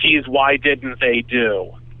 geez, why didn't they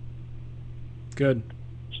do? Good.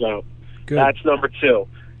 So Good. That's number two.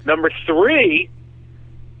 Number three,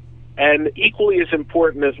 and equally as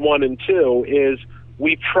important as 1 and 2, is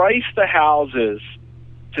we price the houses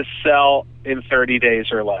to sell in 30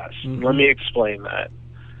 days or less. Mm-hmm. Let me explain that.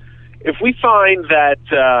 If we find that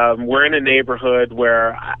we're in a neighborhood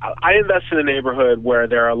where I invest in a neighborhood where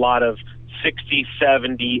there are a lot of 60,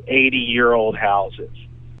 70, 80-year-old houses,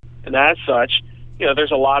 and as such,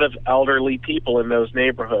 there's a lot of elderly people in those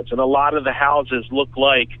neighborhoods, and a lot of the houses look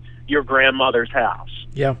like your grandmother's house.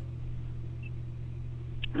 Yeah.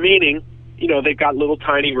 Meaning, they've got little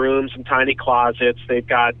tiny rooms and tiny closets. They've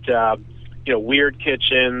got, weird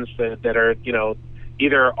kitchens that are,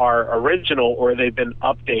 either are original or they've been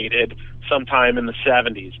updated sometime in the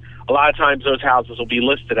 70s. A lot of times those houses will be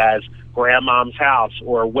listed as grandmom's house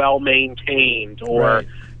or well-maintained or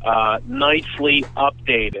nicely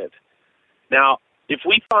updated. Now, if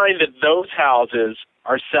we find that those houses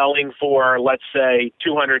are selling for, let's say,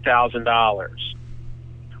 $200,000,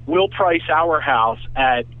 we'll price our house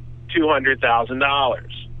at $200,000.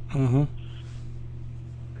 Mm-hmm.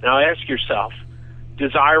 Now ask yourself,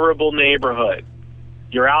 desirable neighborhood.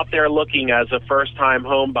 You're out there looking as a first-time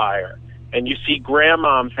home buyer, and you see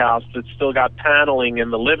grandmom's house that's still got paneling in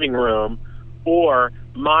the living room, or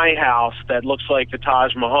my house that looks like the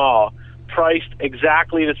Taj Mahal, priced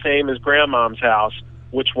exactly the same as grandmom's house.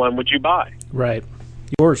 Which one would you buy? Right.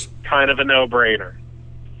 Yours. Kind of a no-brainer.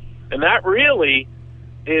 And that really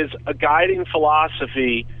is a guiding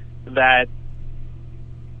philosophy that,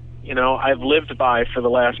 you know, I've lived by for the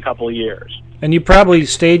last couple of years. And you probably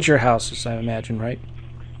stage your houses, I imagine, right?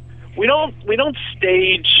 We don't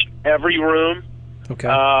stage every room. Okay.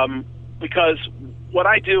 Because what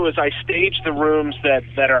I do is I stage the rooms that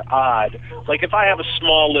are odd. Like if I have a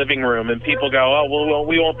small living room and people go, oh, well,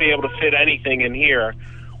 we won't be able to fit anything in here,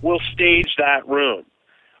 we'll stage that room.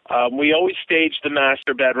 We always stage the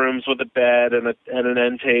master bedrooms with a bed and an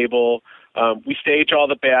end table. We stage all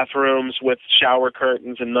the bathrooms with shower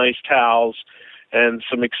curtains and nice towels and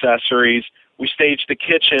some accessories. We stage the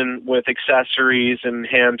kitchen with accessories and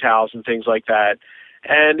hand towels and things like that.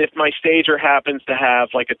 And if my stager happens to have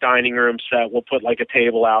like a dining room set, we'll put like a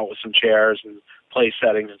table out with some chairs and place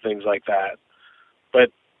settings and things like that.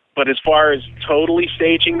 But as far as totally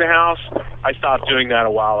staging the house, I stopped doing that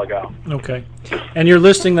a while ago. Okay. And you're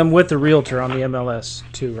listing them with the realtor on the MLS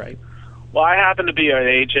too, right? Well, I happen to be an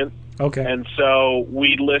agent. Okay. And so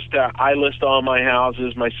I list all my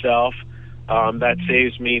houses myself. That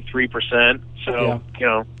saves me 3%. So, yeah. You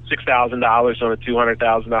know, $6,000 on a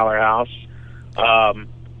 $200,000 house.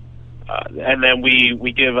 And then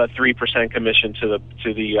we give a 3% commission to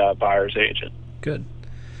the buyer's agent. Good.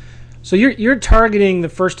 So you're targeting the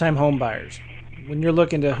first-time home buyers. When you're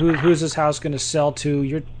looking to who's this house going to sell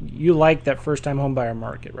to, you like that first-time home buyer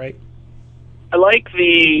market, right? I like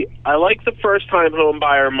the first-time home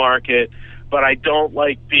buyer market, but I don't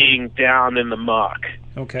like being down in the muck.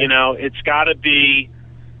 Okay. You know, it's got to be.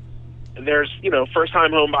 There's, you know,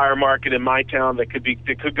 first-time home buyer market in my town that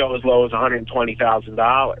could go as low as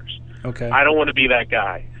 $120,000. Okay. I don't want to be that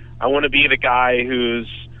guy. I want to be the guy who's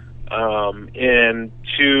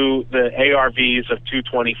into the ARVs of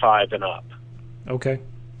 225 and up. Okay.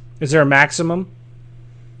 Is there a maximum?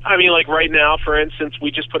 I mean, like right now, for instance,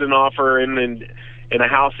 we just put an offer in a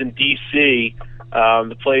house in D.C.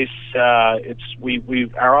 The place,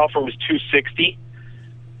 our offer was 260.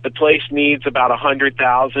 The place needs about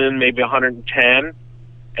 100,000, maybe 110,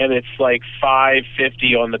 and it's like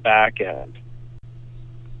 550 on the back end.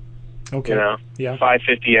 Okay. You know, yeah,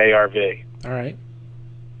 550 ARV. All right.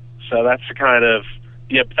 So that's the kind of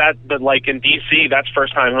but like in DC, that's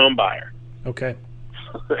first time home buyer. Okay.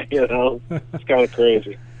 You know, it's kind of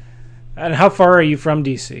crazy. And how far are you from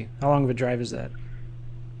DC? How long of a drive is that?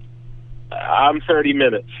 I'm 30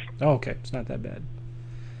 minutes. Oh, okay, it's not that bad.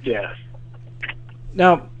 Yeah.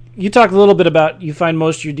 Now, you talked a little bit about you find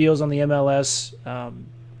most of your deals on the MLS.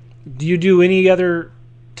 Do you do any other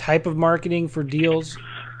type of marketing for deals?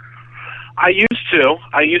 I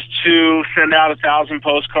used to send out 1,000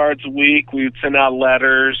 postcards a week. We would send out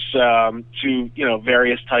letters to, you know,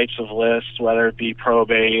 various types of lists, whether it be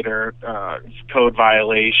probate or code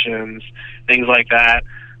violations, things like that.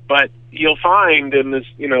 But you'll find in this,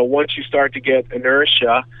 you know, once you start to get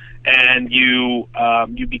inertia and you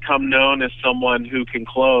become known as someone who can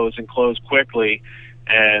close and close quickly,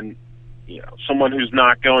 and you know, someone who's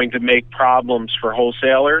not going to make problems for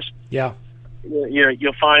wholesalers. Yeah.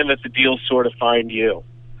 You'll find that the deals sort of find you.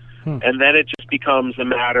 And then it just becomes a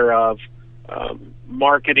matter of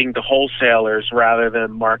marketing to wholesalers rather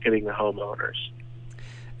than marketing to homeowners.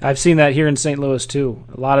 I've seen that here in St. Louis too.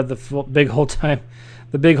 A lot of the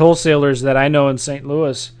big wholesalers that I know in St.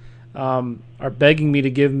 Louis are begging me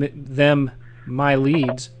to give them my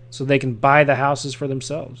leads so they can buy the houses for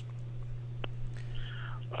themselves.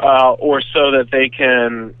 Or so that they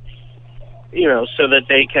can, you know,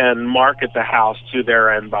 market the house to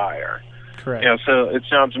their end buyer. Correct. You know, so it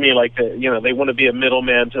sounds to me like they want to be a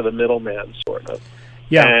middleman to the middleman, sort of.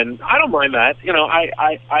 Yeah. And I don't mind that. You know,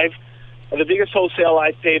 I've the biggest wholesale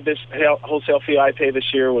fee I paid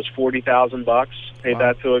this year was $40,000. Paid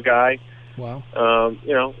that to a guy. Wow.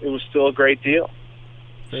 You know, it was still a great deal.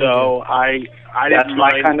 Very so good. I That's didn't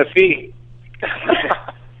my mind. kind of fee.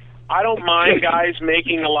 I don't mind guys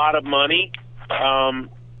making a lot of money.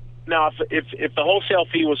 Now, if the wholesale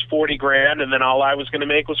fee was $40,000 and then all I was going to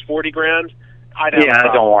make was $40,000, I'd have a that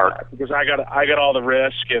problem don't with work. that, because I got all the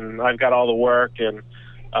risk and I've got all the work, and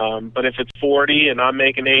but if it's 40 and I'm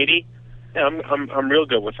making 80, yeah, I'm real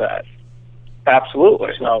good with that.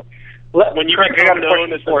 Absolutely. So when you Craig, I got become a known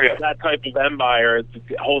question as for you. that type of end buyer, the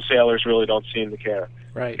wholesalers really don't seem to care.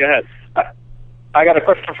 Right. Go ahead. I got a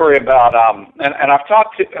question for you about, and I've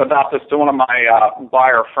talked about this to one of my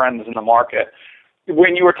buyer friends in the market.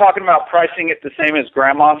 When you were talking about pricing it the same as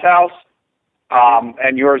Grandma's house,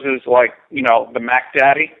 and yours is like, the Mac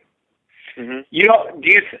Daddy. Mm-hmm.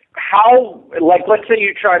 Let's say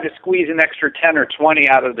you tried to squeeze an extra 10 or 20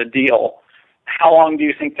 out of the deal, how long do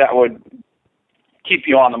you think that would keep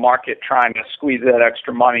you on the market trying to squeeze that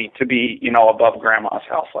extra money to be, above Grandma's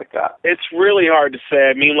house like that? It's really hard to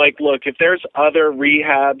say. I mean, look, if there's other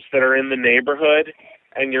rehabs that are in the neighborhood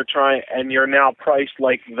and you're now priced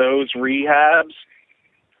like those rehabs,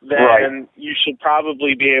 then you should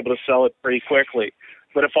probably be able to sell it pretty quickly.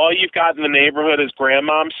 But if all you've got in the neighborhood is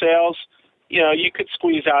grandmom sales, you could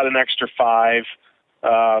squeeze out an extra 5,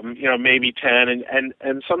 maybe 10,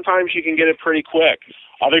 and sometimes you can get it pretty quick.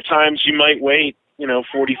 Other times you might wait,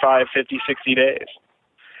 45, 50, 60 days.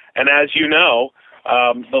 And as you know,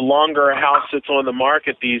 the longer a house sits on the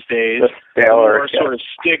market these days, the more sort of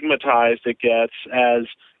stigmatized it gets as,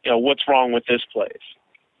 what's wrong with this place?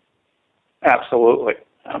 Absolutely.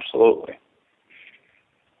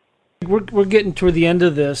 We're getting toward the end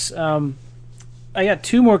of this. I got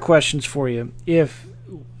 2 more questions for you. If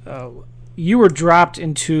you were dropped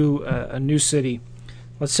into a new city,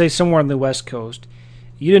 let's say somewhere on the West Coast,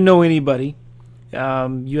 you didn't know anybody,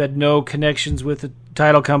 you had no connections with the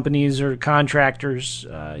title companies or contractors,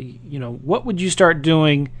 what would you start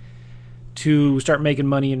doing to start making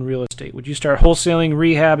money in real estate? Would you start wholesaling,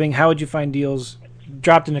 rehabbing? How would you find deals?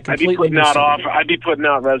 Dropped in a completely new city. I'd be putting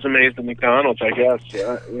out resumes to McDonald's, I guess.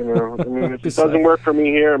 Yeah, I mean, if it doesn't work for me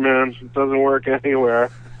here, man, it doesn't work anywhere.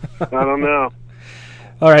 I don't know.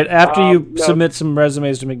 All right, after you submit some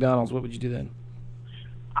resumes to McDonald's, what would you do then?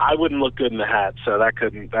 I wouldn't look good in the hat, so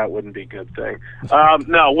that wouldn't be a good thing.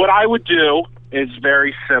 No, what I would do is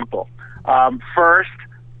very simple. First,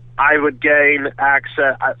 I would gain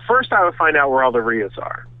access. First, I would find out where all the RIAs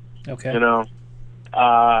are. Okay.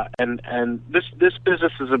 And this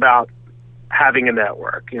business is about having a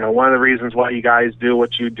network. One of the reasons why you guys do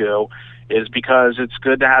what you do is because it's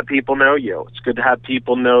good to have people know you. It's good to have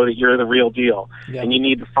people know that you're the real deal. Yeah. And you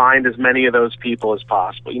need to find as many of those people as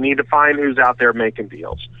possible. You need to find who's out there making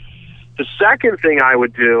deals. The second thing I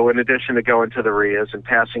would do, in addition to going to the RIAs and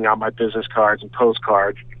passing out my business cards and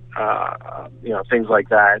postcards, things like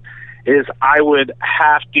that, is I would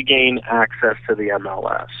have to gain access to the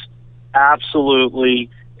MLS. Absolutely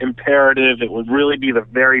imperative. It would really be the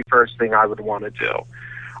very first thing I would want to do.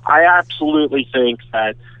 I absolutely think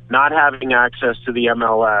that not having access to the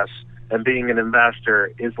MLS and being an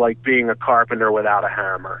investor is like being a carpenter without a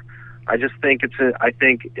hammer. I just think I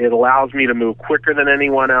think it allows me to move quicker than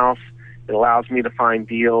anyone else. It allows me to find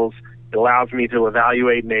deals. It allows me to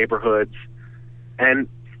evaluate neighborhoods. And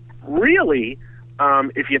really,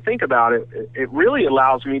 if you think about it, it really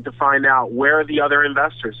allows me to find out where the other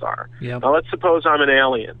investors are. Yep. Now, let's suppose I'm an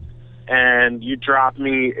alien, and you drop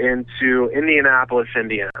me into Indianapolis,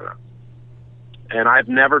 Indiana, and I've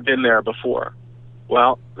never been there before.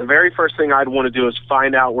 Well, the very first thing I'd want to do is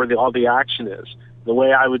find out where all the action is. The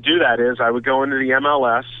way I would do that is I would go into the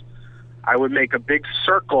MLS, I would make a big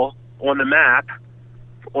circle on the map,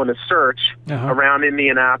 on a search around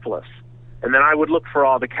Indianapolis, and then I would look for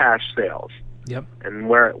all the cash sales. Yep. And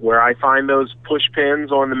where I find those push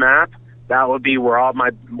pins on the map, that would be where all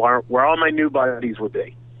my new buddies would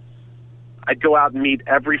be. I'd go out and meet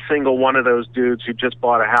every single one of those dudes who just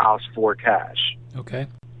bought a house for cash. Okay.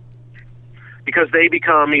 Because they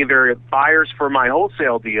become either buyers for my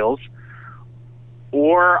wholesale deals,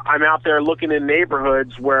 or I'm out there looking in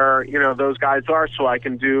neighborhoods where those guys are, so I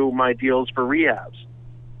can do my deals for rehabs.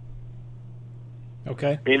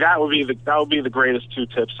 Okay. I mean, that would be the greatest 2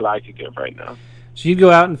 tips that I could give right now. So you'd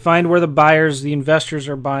go out and find where the buyers, the investors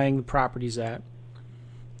are buying the properties at.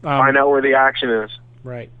 Find out where the action is.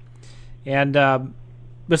 Right. And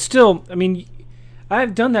but still, I mean,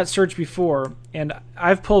 I've done that search before, and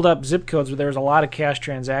I've pulled up zip codes where there was a lot of cash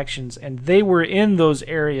transactions, and they were in those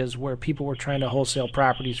areas where people were trying to wholesale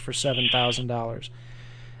properties for $7,000.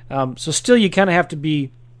 So still, you kind of have to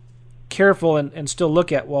be careful and still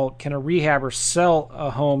look at, well, can a rehabber sell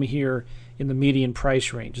a home here in the median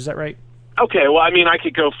price range? Is that right? Okay, well, I mean, I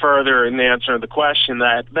could go further in answering the question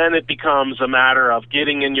that then it becomes a matter of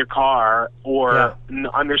getting in your car or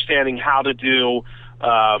understanding how to do,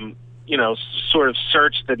 sort of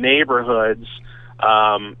search the neighborhoods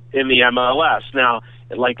in the MLS. Now,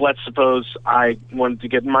 like, let's suppose I wanted to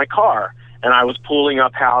get in my car and I was pulling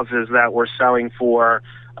up houses that were selling for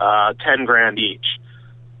 $10,000 each.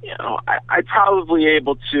 I'd probably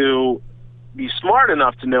able to be smart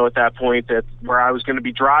enough to know at that point that where I was going to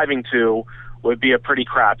be driving to would be a pretty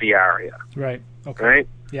crappy area. Right. Okay. Right?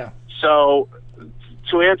 Yeah. So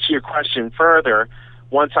to answer your question further,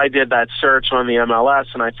 once I did that search on the MLS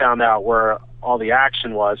and I found out where all the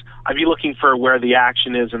action was, I'd be looking for where the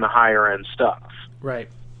action is in the higher end stuff. Right.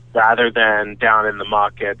 Rather than down in the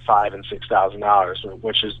muck at $5,000 and $6,000,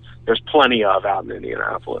 which is there's plenty of out in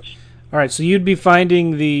Indianapolis. All right, so you'd be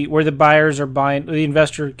finding where the buyers are buying, the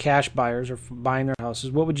investor cash buyers are buying their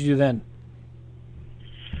houses. What would you do then?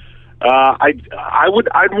 I'd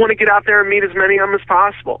want to get out there and meet as many of them as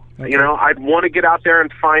possible. Okay. You know, I'd want to get out there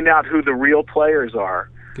and find out who the real players are.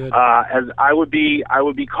 Good. As I would be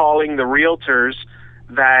calling the realtors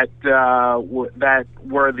that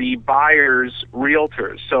were the buyers'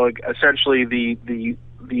 realtors. So essentially, the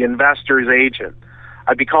investor's agent.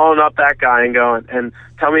 I'd be calling up that guy and going, and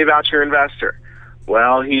tell me about your investor.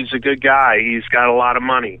 Well, he's a good guy. He's got a lot of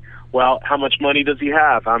money. Well, how much money does he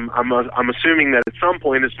have? I'm assuming that at some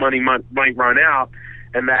point his money might run out,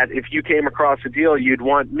 and that if you came across a deal, you'd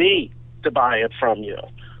want me to buy it from you.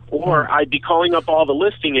 Or I'd be calling up all the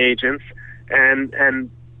listing agents and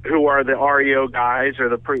who are the REO guys or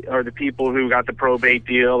the people who got the probate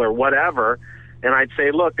deal or whatever, and I'd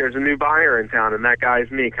say, look, there's a new buyer in town, and that guy's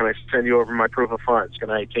me. Can I send you over my proof of funds? Can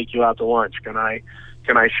I take you out to lunch? Can I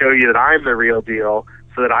show you that I'm the real deal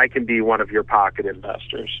so that I can be one of your pocket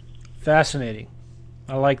investors? Fascinating.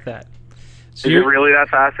 I like that. So Is it really that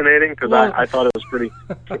fascinating? Because I thought it was pretty...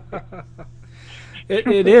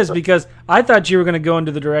 It is, because I thought you were going to go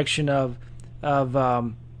into the direction of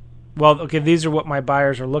well, okay, these are what my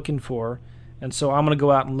buyers are looking for, and so I'm going to go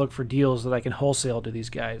out and look for deals that I can wholesale to these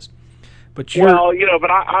guys. But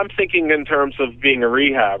I'm thinking in terms of being a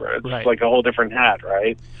rehabber. It's right. like a whole different hat,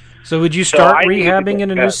 right? So would you start rehabbing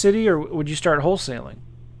in a new city, or would you start wholesaling?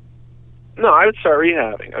 No, I would start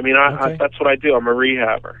rehabbing. I mean, Okay. that's what I do. I'm a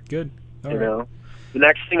rehabber. Good. All you right. know, the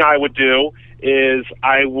next thing I would do is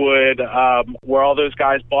I would where all those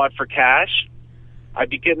guys bought for cash, I'd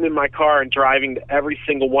be getting in my car and driving to every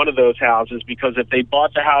single one of those houses, because if they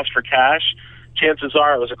bought the house for cash, chances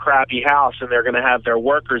are it was a crappy house, and they're going to have their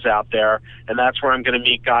workers out there, and that's where I'm going to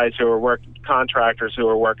meet guys who are contractors who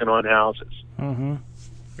are working on houses. Mm-hmm.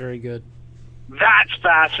 Very good. That's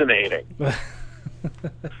fascinating.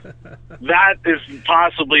 That is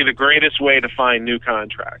possibly the greatest way to find new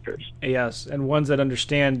contractors. Yes, and ones that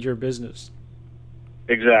understand your business.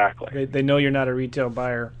 Exactly. They know you're not a retail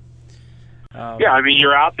buyer. Yeah, I mean,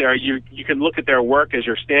 you're out there. You can look at their work as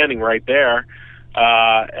you're standing right there,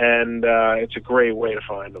 and it's a great way to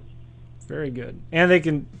find them. Very good. And they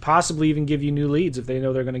can possibly even give you new leads if they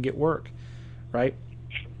know they're going to get work, right?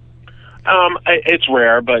 It's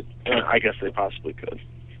rare, but I guess they possibly could.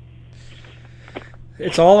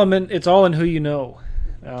 It's all in who you know.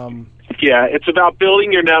 Yeah, it's about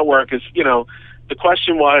building your network. The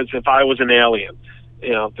question was, if I was an alien,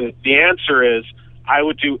 the answer is I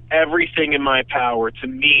would do everything in my power to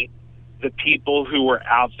meet the people who were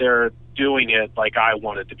out there doing it like I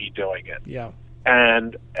wanted to be doing it. Yeah.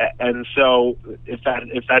 And so if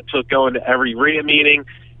that took going to every RIA meeting,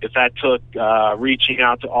 if that took reaching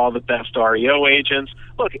out to all the best REO agents,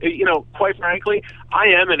 look, quite frankly, I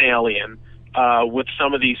am an alien with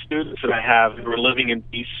some of these students that I have who are living in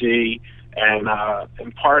D.C. and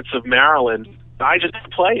in parts of Maryland. I just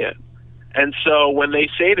play it. And so when they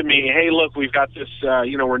say to me, hey, look, we've got this,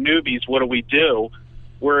 we're newbies, what do we do?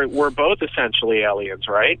 We're both essentially aliens,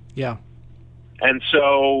 right? Yeah. And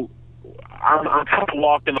so I'm kind of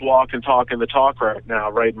walking the walk and talking the talk right now,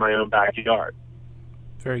 right in my own backyard.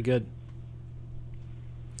 Very good.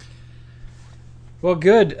 Well,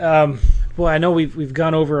 good. Well, I know we've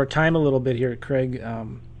gone over our time a little bit here, Craig.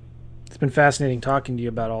 It's been fascinating talking to you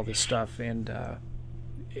about all this stuff. And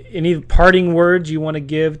any parting words you want to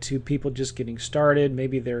give to people just getting started?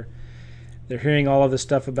 Maybe they're hearing all of this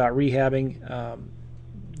stuff about rehabbing.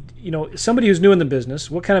 Somebody who's new in the business,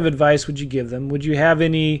 what kind of advice would you give them? Would you have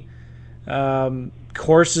any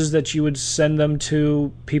courses that you would send them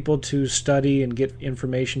to people to study and get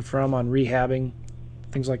information from on rehabbing,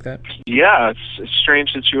 things like that? Yeah, it's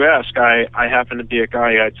strange that you ask. I happen to be a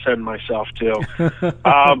guy I'd send myself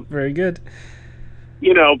to. Very good.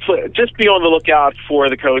 Just be on the lookout for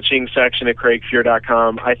the coaching section at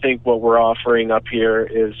craigfear.com. I think what we're offering up here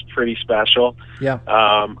is pretty special. Yeah.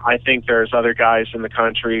 I think there's other guys in the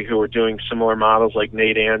country who are doing similar models, like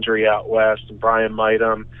Nate Andry out west and Brian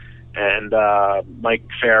Mitem and Mike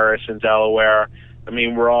Ferris in Delaware. I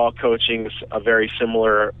mean, we're all coaching a very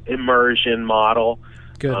similar immersion model,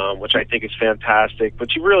 which I think is fantastic.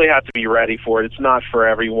 But you really have to be ready for it. It's not for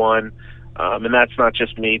everyone. And that's not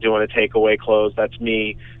just me doing a takeaway close. That's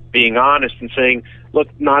me being honest and saying, look,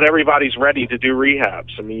 not everybody's ready to do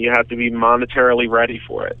rehabs. I mean, you have to be monetarily ready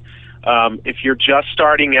for it. If you're just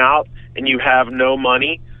starting out and you have no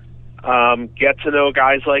money, get to know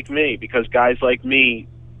guys like me, because guys like me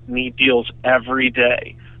need deals every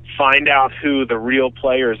day. Find out who the real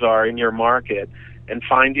players are in your market and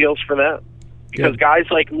find deals for them. Because guys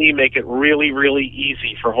like me make it really, really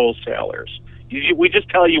easy for wholesalers. We just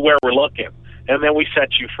tell you where we're looking, and then we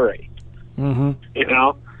set you free. Mm-hmm. You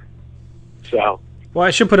know? So. Well,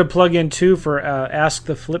 I should put a plug in, too, for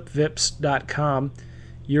AskTheFlipVips.com.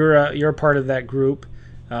 You're a part of that group,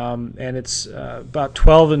 and it's about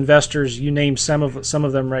 12 investors. You named some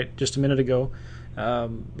of them right just a minute ago.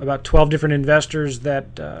 About 12 different investors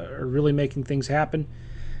that are really making things happen.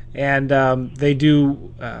 And they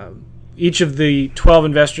do... each of the 12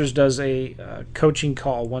 investors does a coaching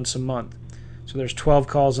call once a month. So there's 12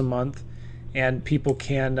 calls a month, and people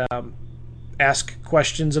can ask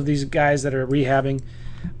questions of these guys that are rehabbing.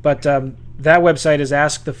 But that website is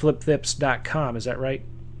AskTheFlipVips.com. Is that right,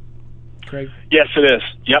 Craig? Yes, it is.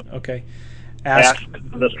 Yep. Okay. Ask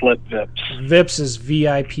the Flip Vips. Vips is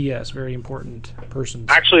VIPS, very important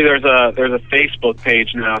persons. Actually, there's a Facebook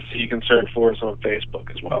page now, so you can search for us on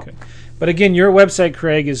Facebook as well. Okay. But again, your website,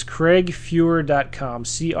 Craig, is CraigFuhr.com,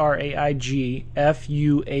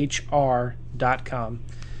 CraigFuhr.com.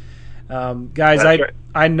 Guys, That's right.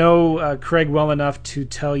 I know Craig well enough to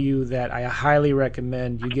tell you that I highly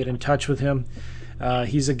recommend you get in touch with him.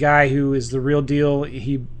 He's a guy who is the real deal.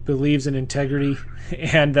 He believes in integrity,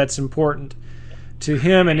 and that's important to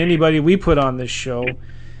him and anybody we put on this show.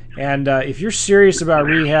 And if you're serious about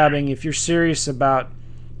rehabbing, if you're serious about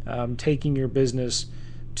taking your business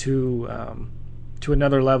to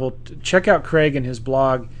another level, check out Craig and his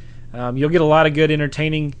blog. You'll get a lot of good,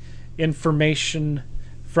 entertaining information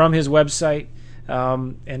from his website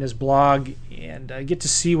and his blog, and get to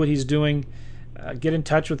see what he's doing. Get in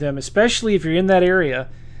touch with him, especially if you're in that area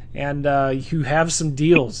and you have some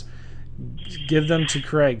deals. Give them to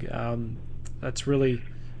Craig. That's really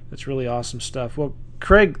awesome stuff. Well,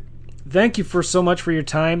 Craig, thank you so much for your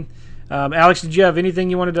time. Alex, did you have anything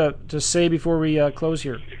you wanted to say before we close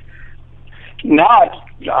here? No,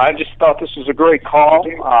 I just thought this was a great call.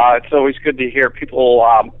 It's always good to hear people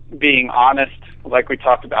being honest, like we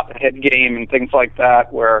talked about the head game and things like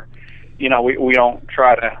that, where, we don't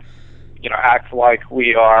try to, act like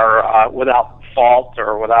we are without fault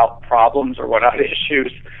or without problems or without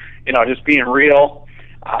issues. Just being real,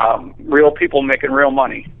 real people making real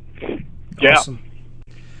money. Awesome.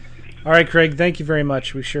 All right, Craig. Thank you very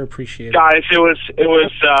much. We sure appreciate it, guys. It was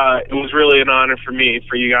really an honor for me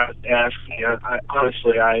for you guys to ask me.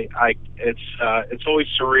 Honestly, it's always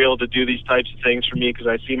surreal to do these types of things for me, because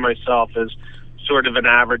I see myself as sort of an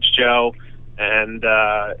average Joe, and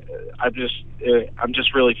I'm just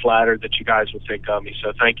really flattered that you guys would think of me.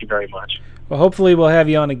 So thank you very much. Well, hopefully we'll have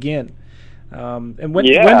you on again. And when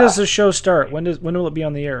does the show start? When will it be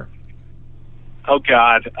on the air? Oh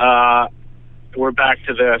God. We're back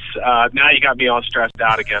to this. Now you got me all stressed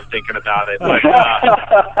out again thinking about it. But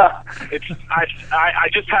I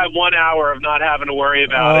just had 1 hour of not having to worry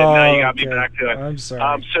about it. Now you got me back to it. I'm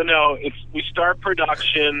sorry. So no, we start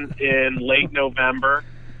production in late November,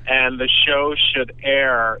 and the show should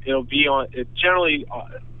air. It'll be on. Generally,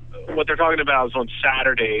 what they're talking about is on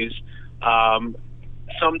Saturdays,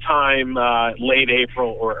 sometime late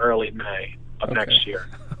April or early May of next year.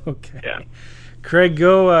 Okay. Yeah. Craig,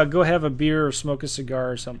 go have a beer or smoke a cigar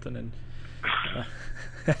or something, and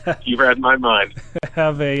you read my mind.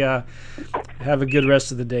 Have a good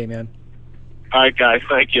rest of the day, man. All right, guys.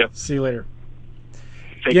 Thank you. See you later.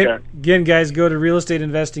 Take care. Again, guys, go to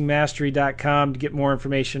realestateinvestingmastery.com to get more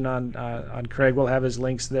information on Craig. We'll have his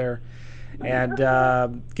links there, and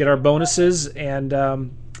get our bonuses.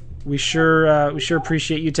 And we sure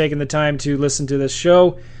appreciate you taking the time to listen to this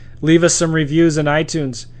show. Leave us some reviews on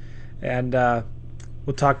iTunes. And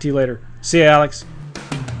we'll talk to you later. See you, Alex.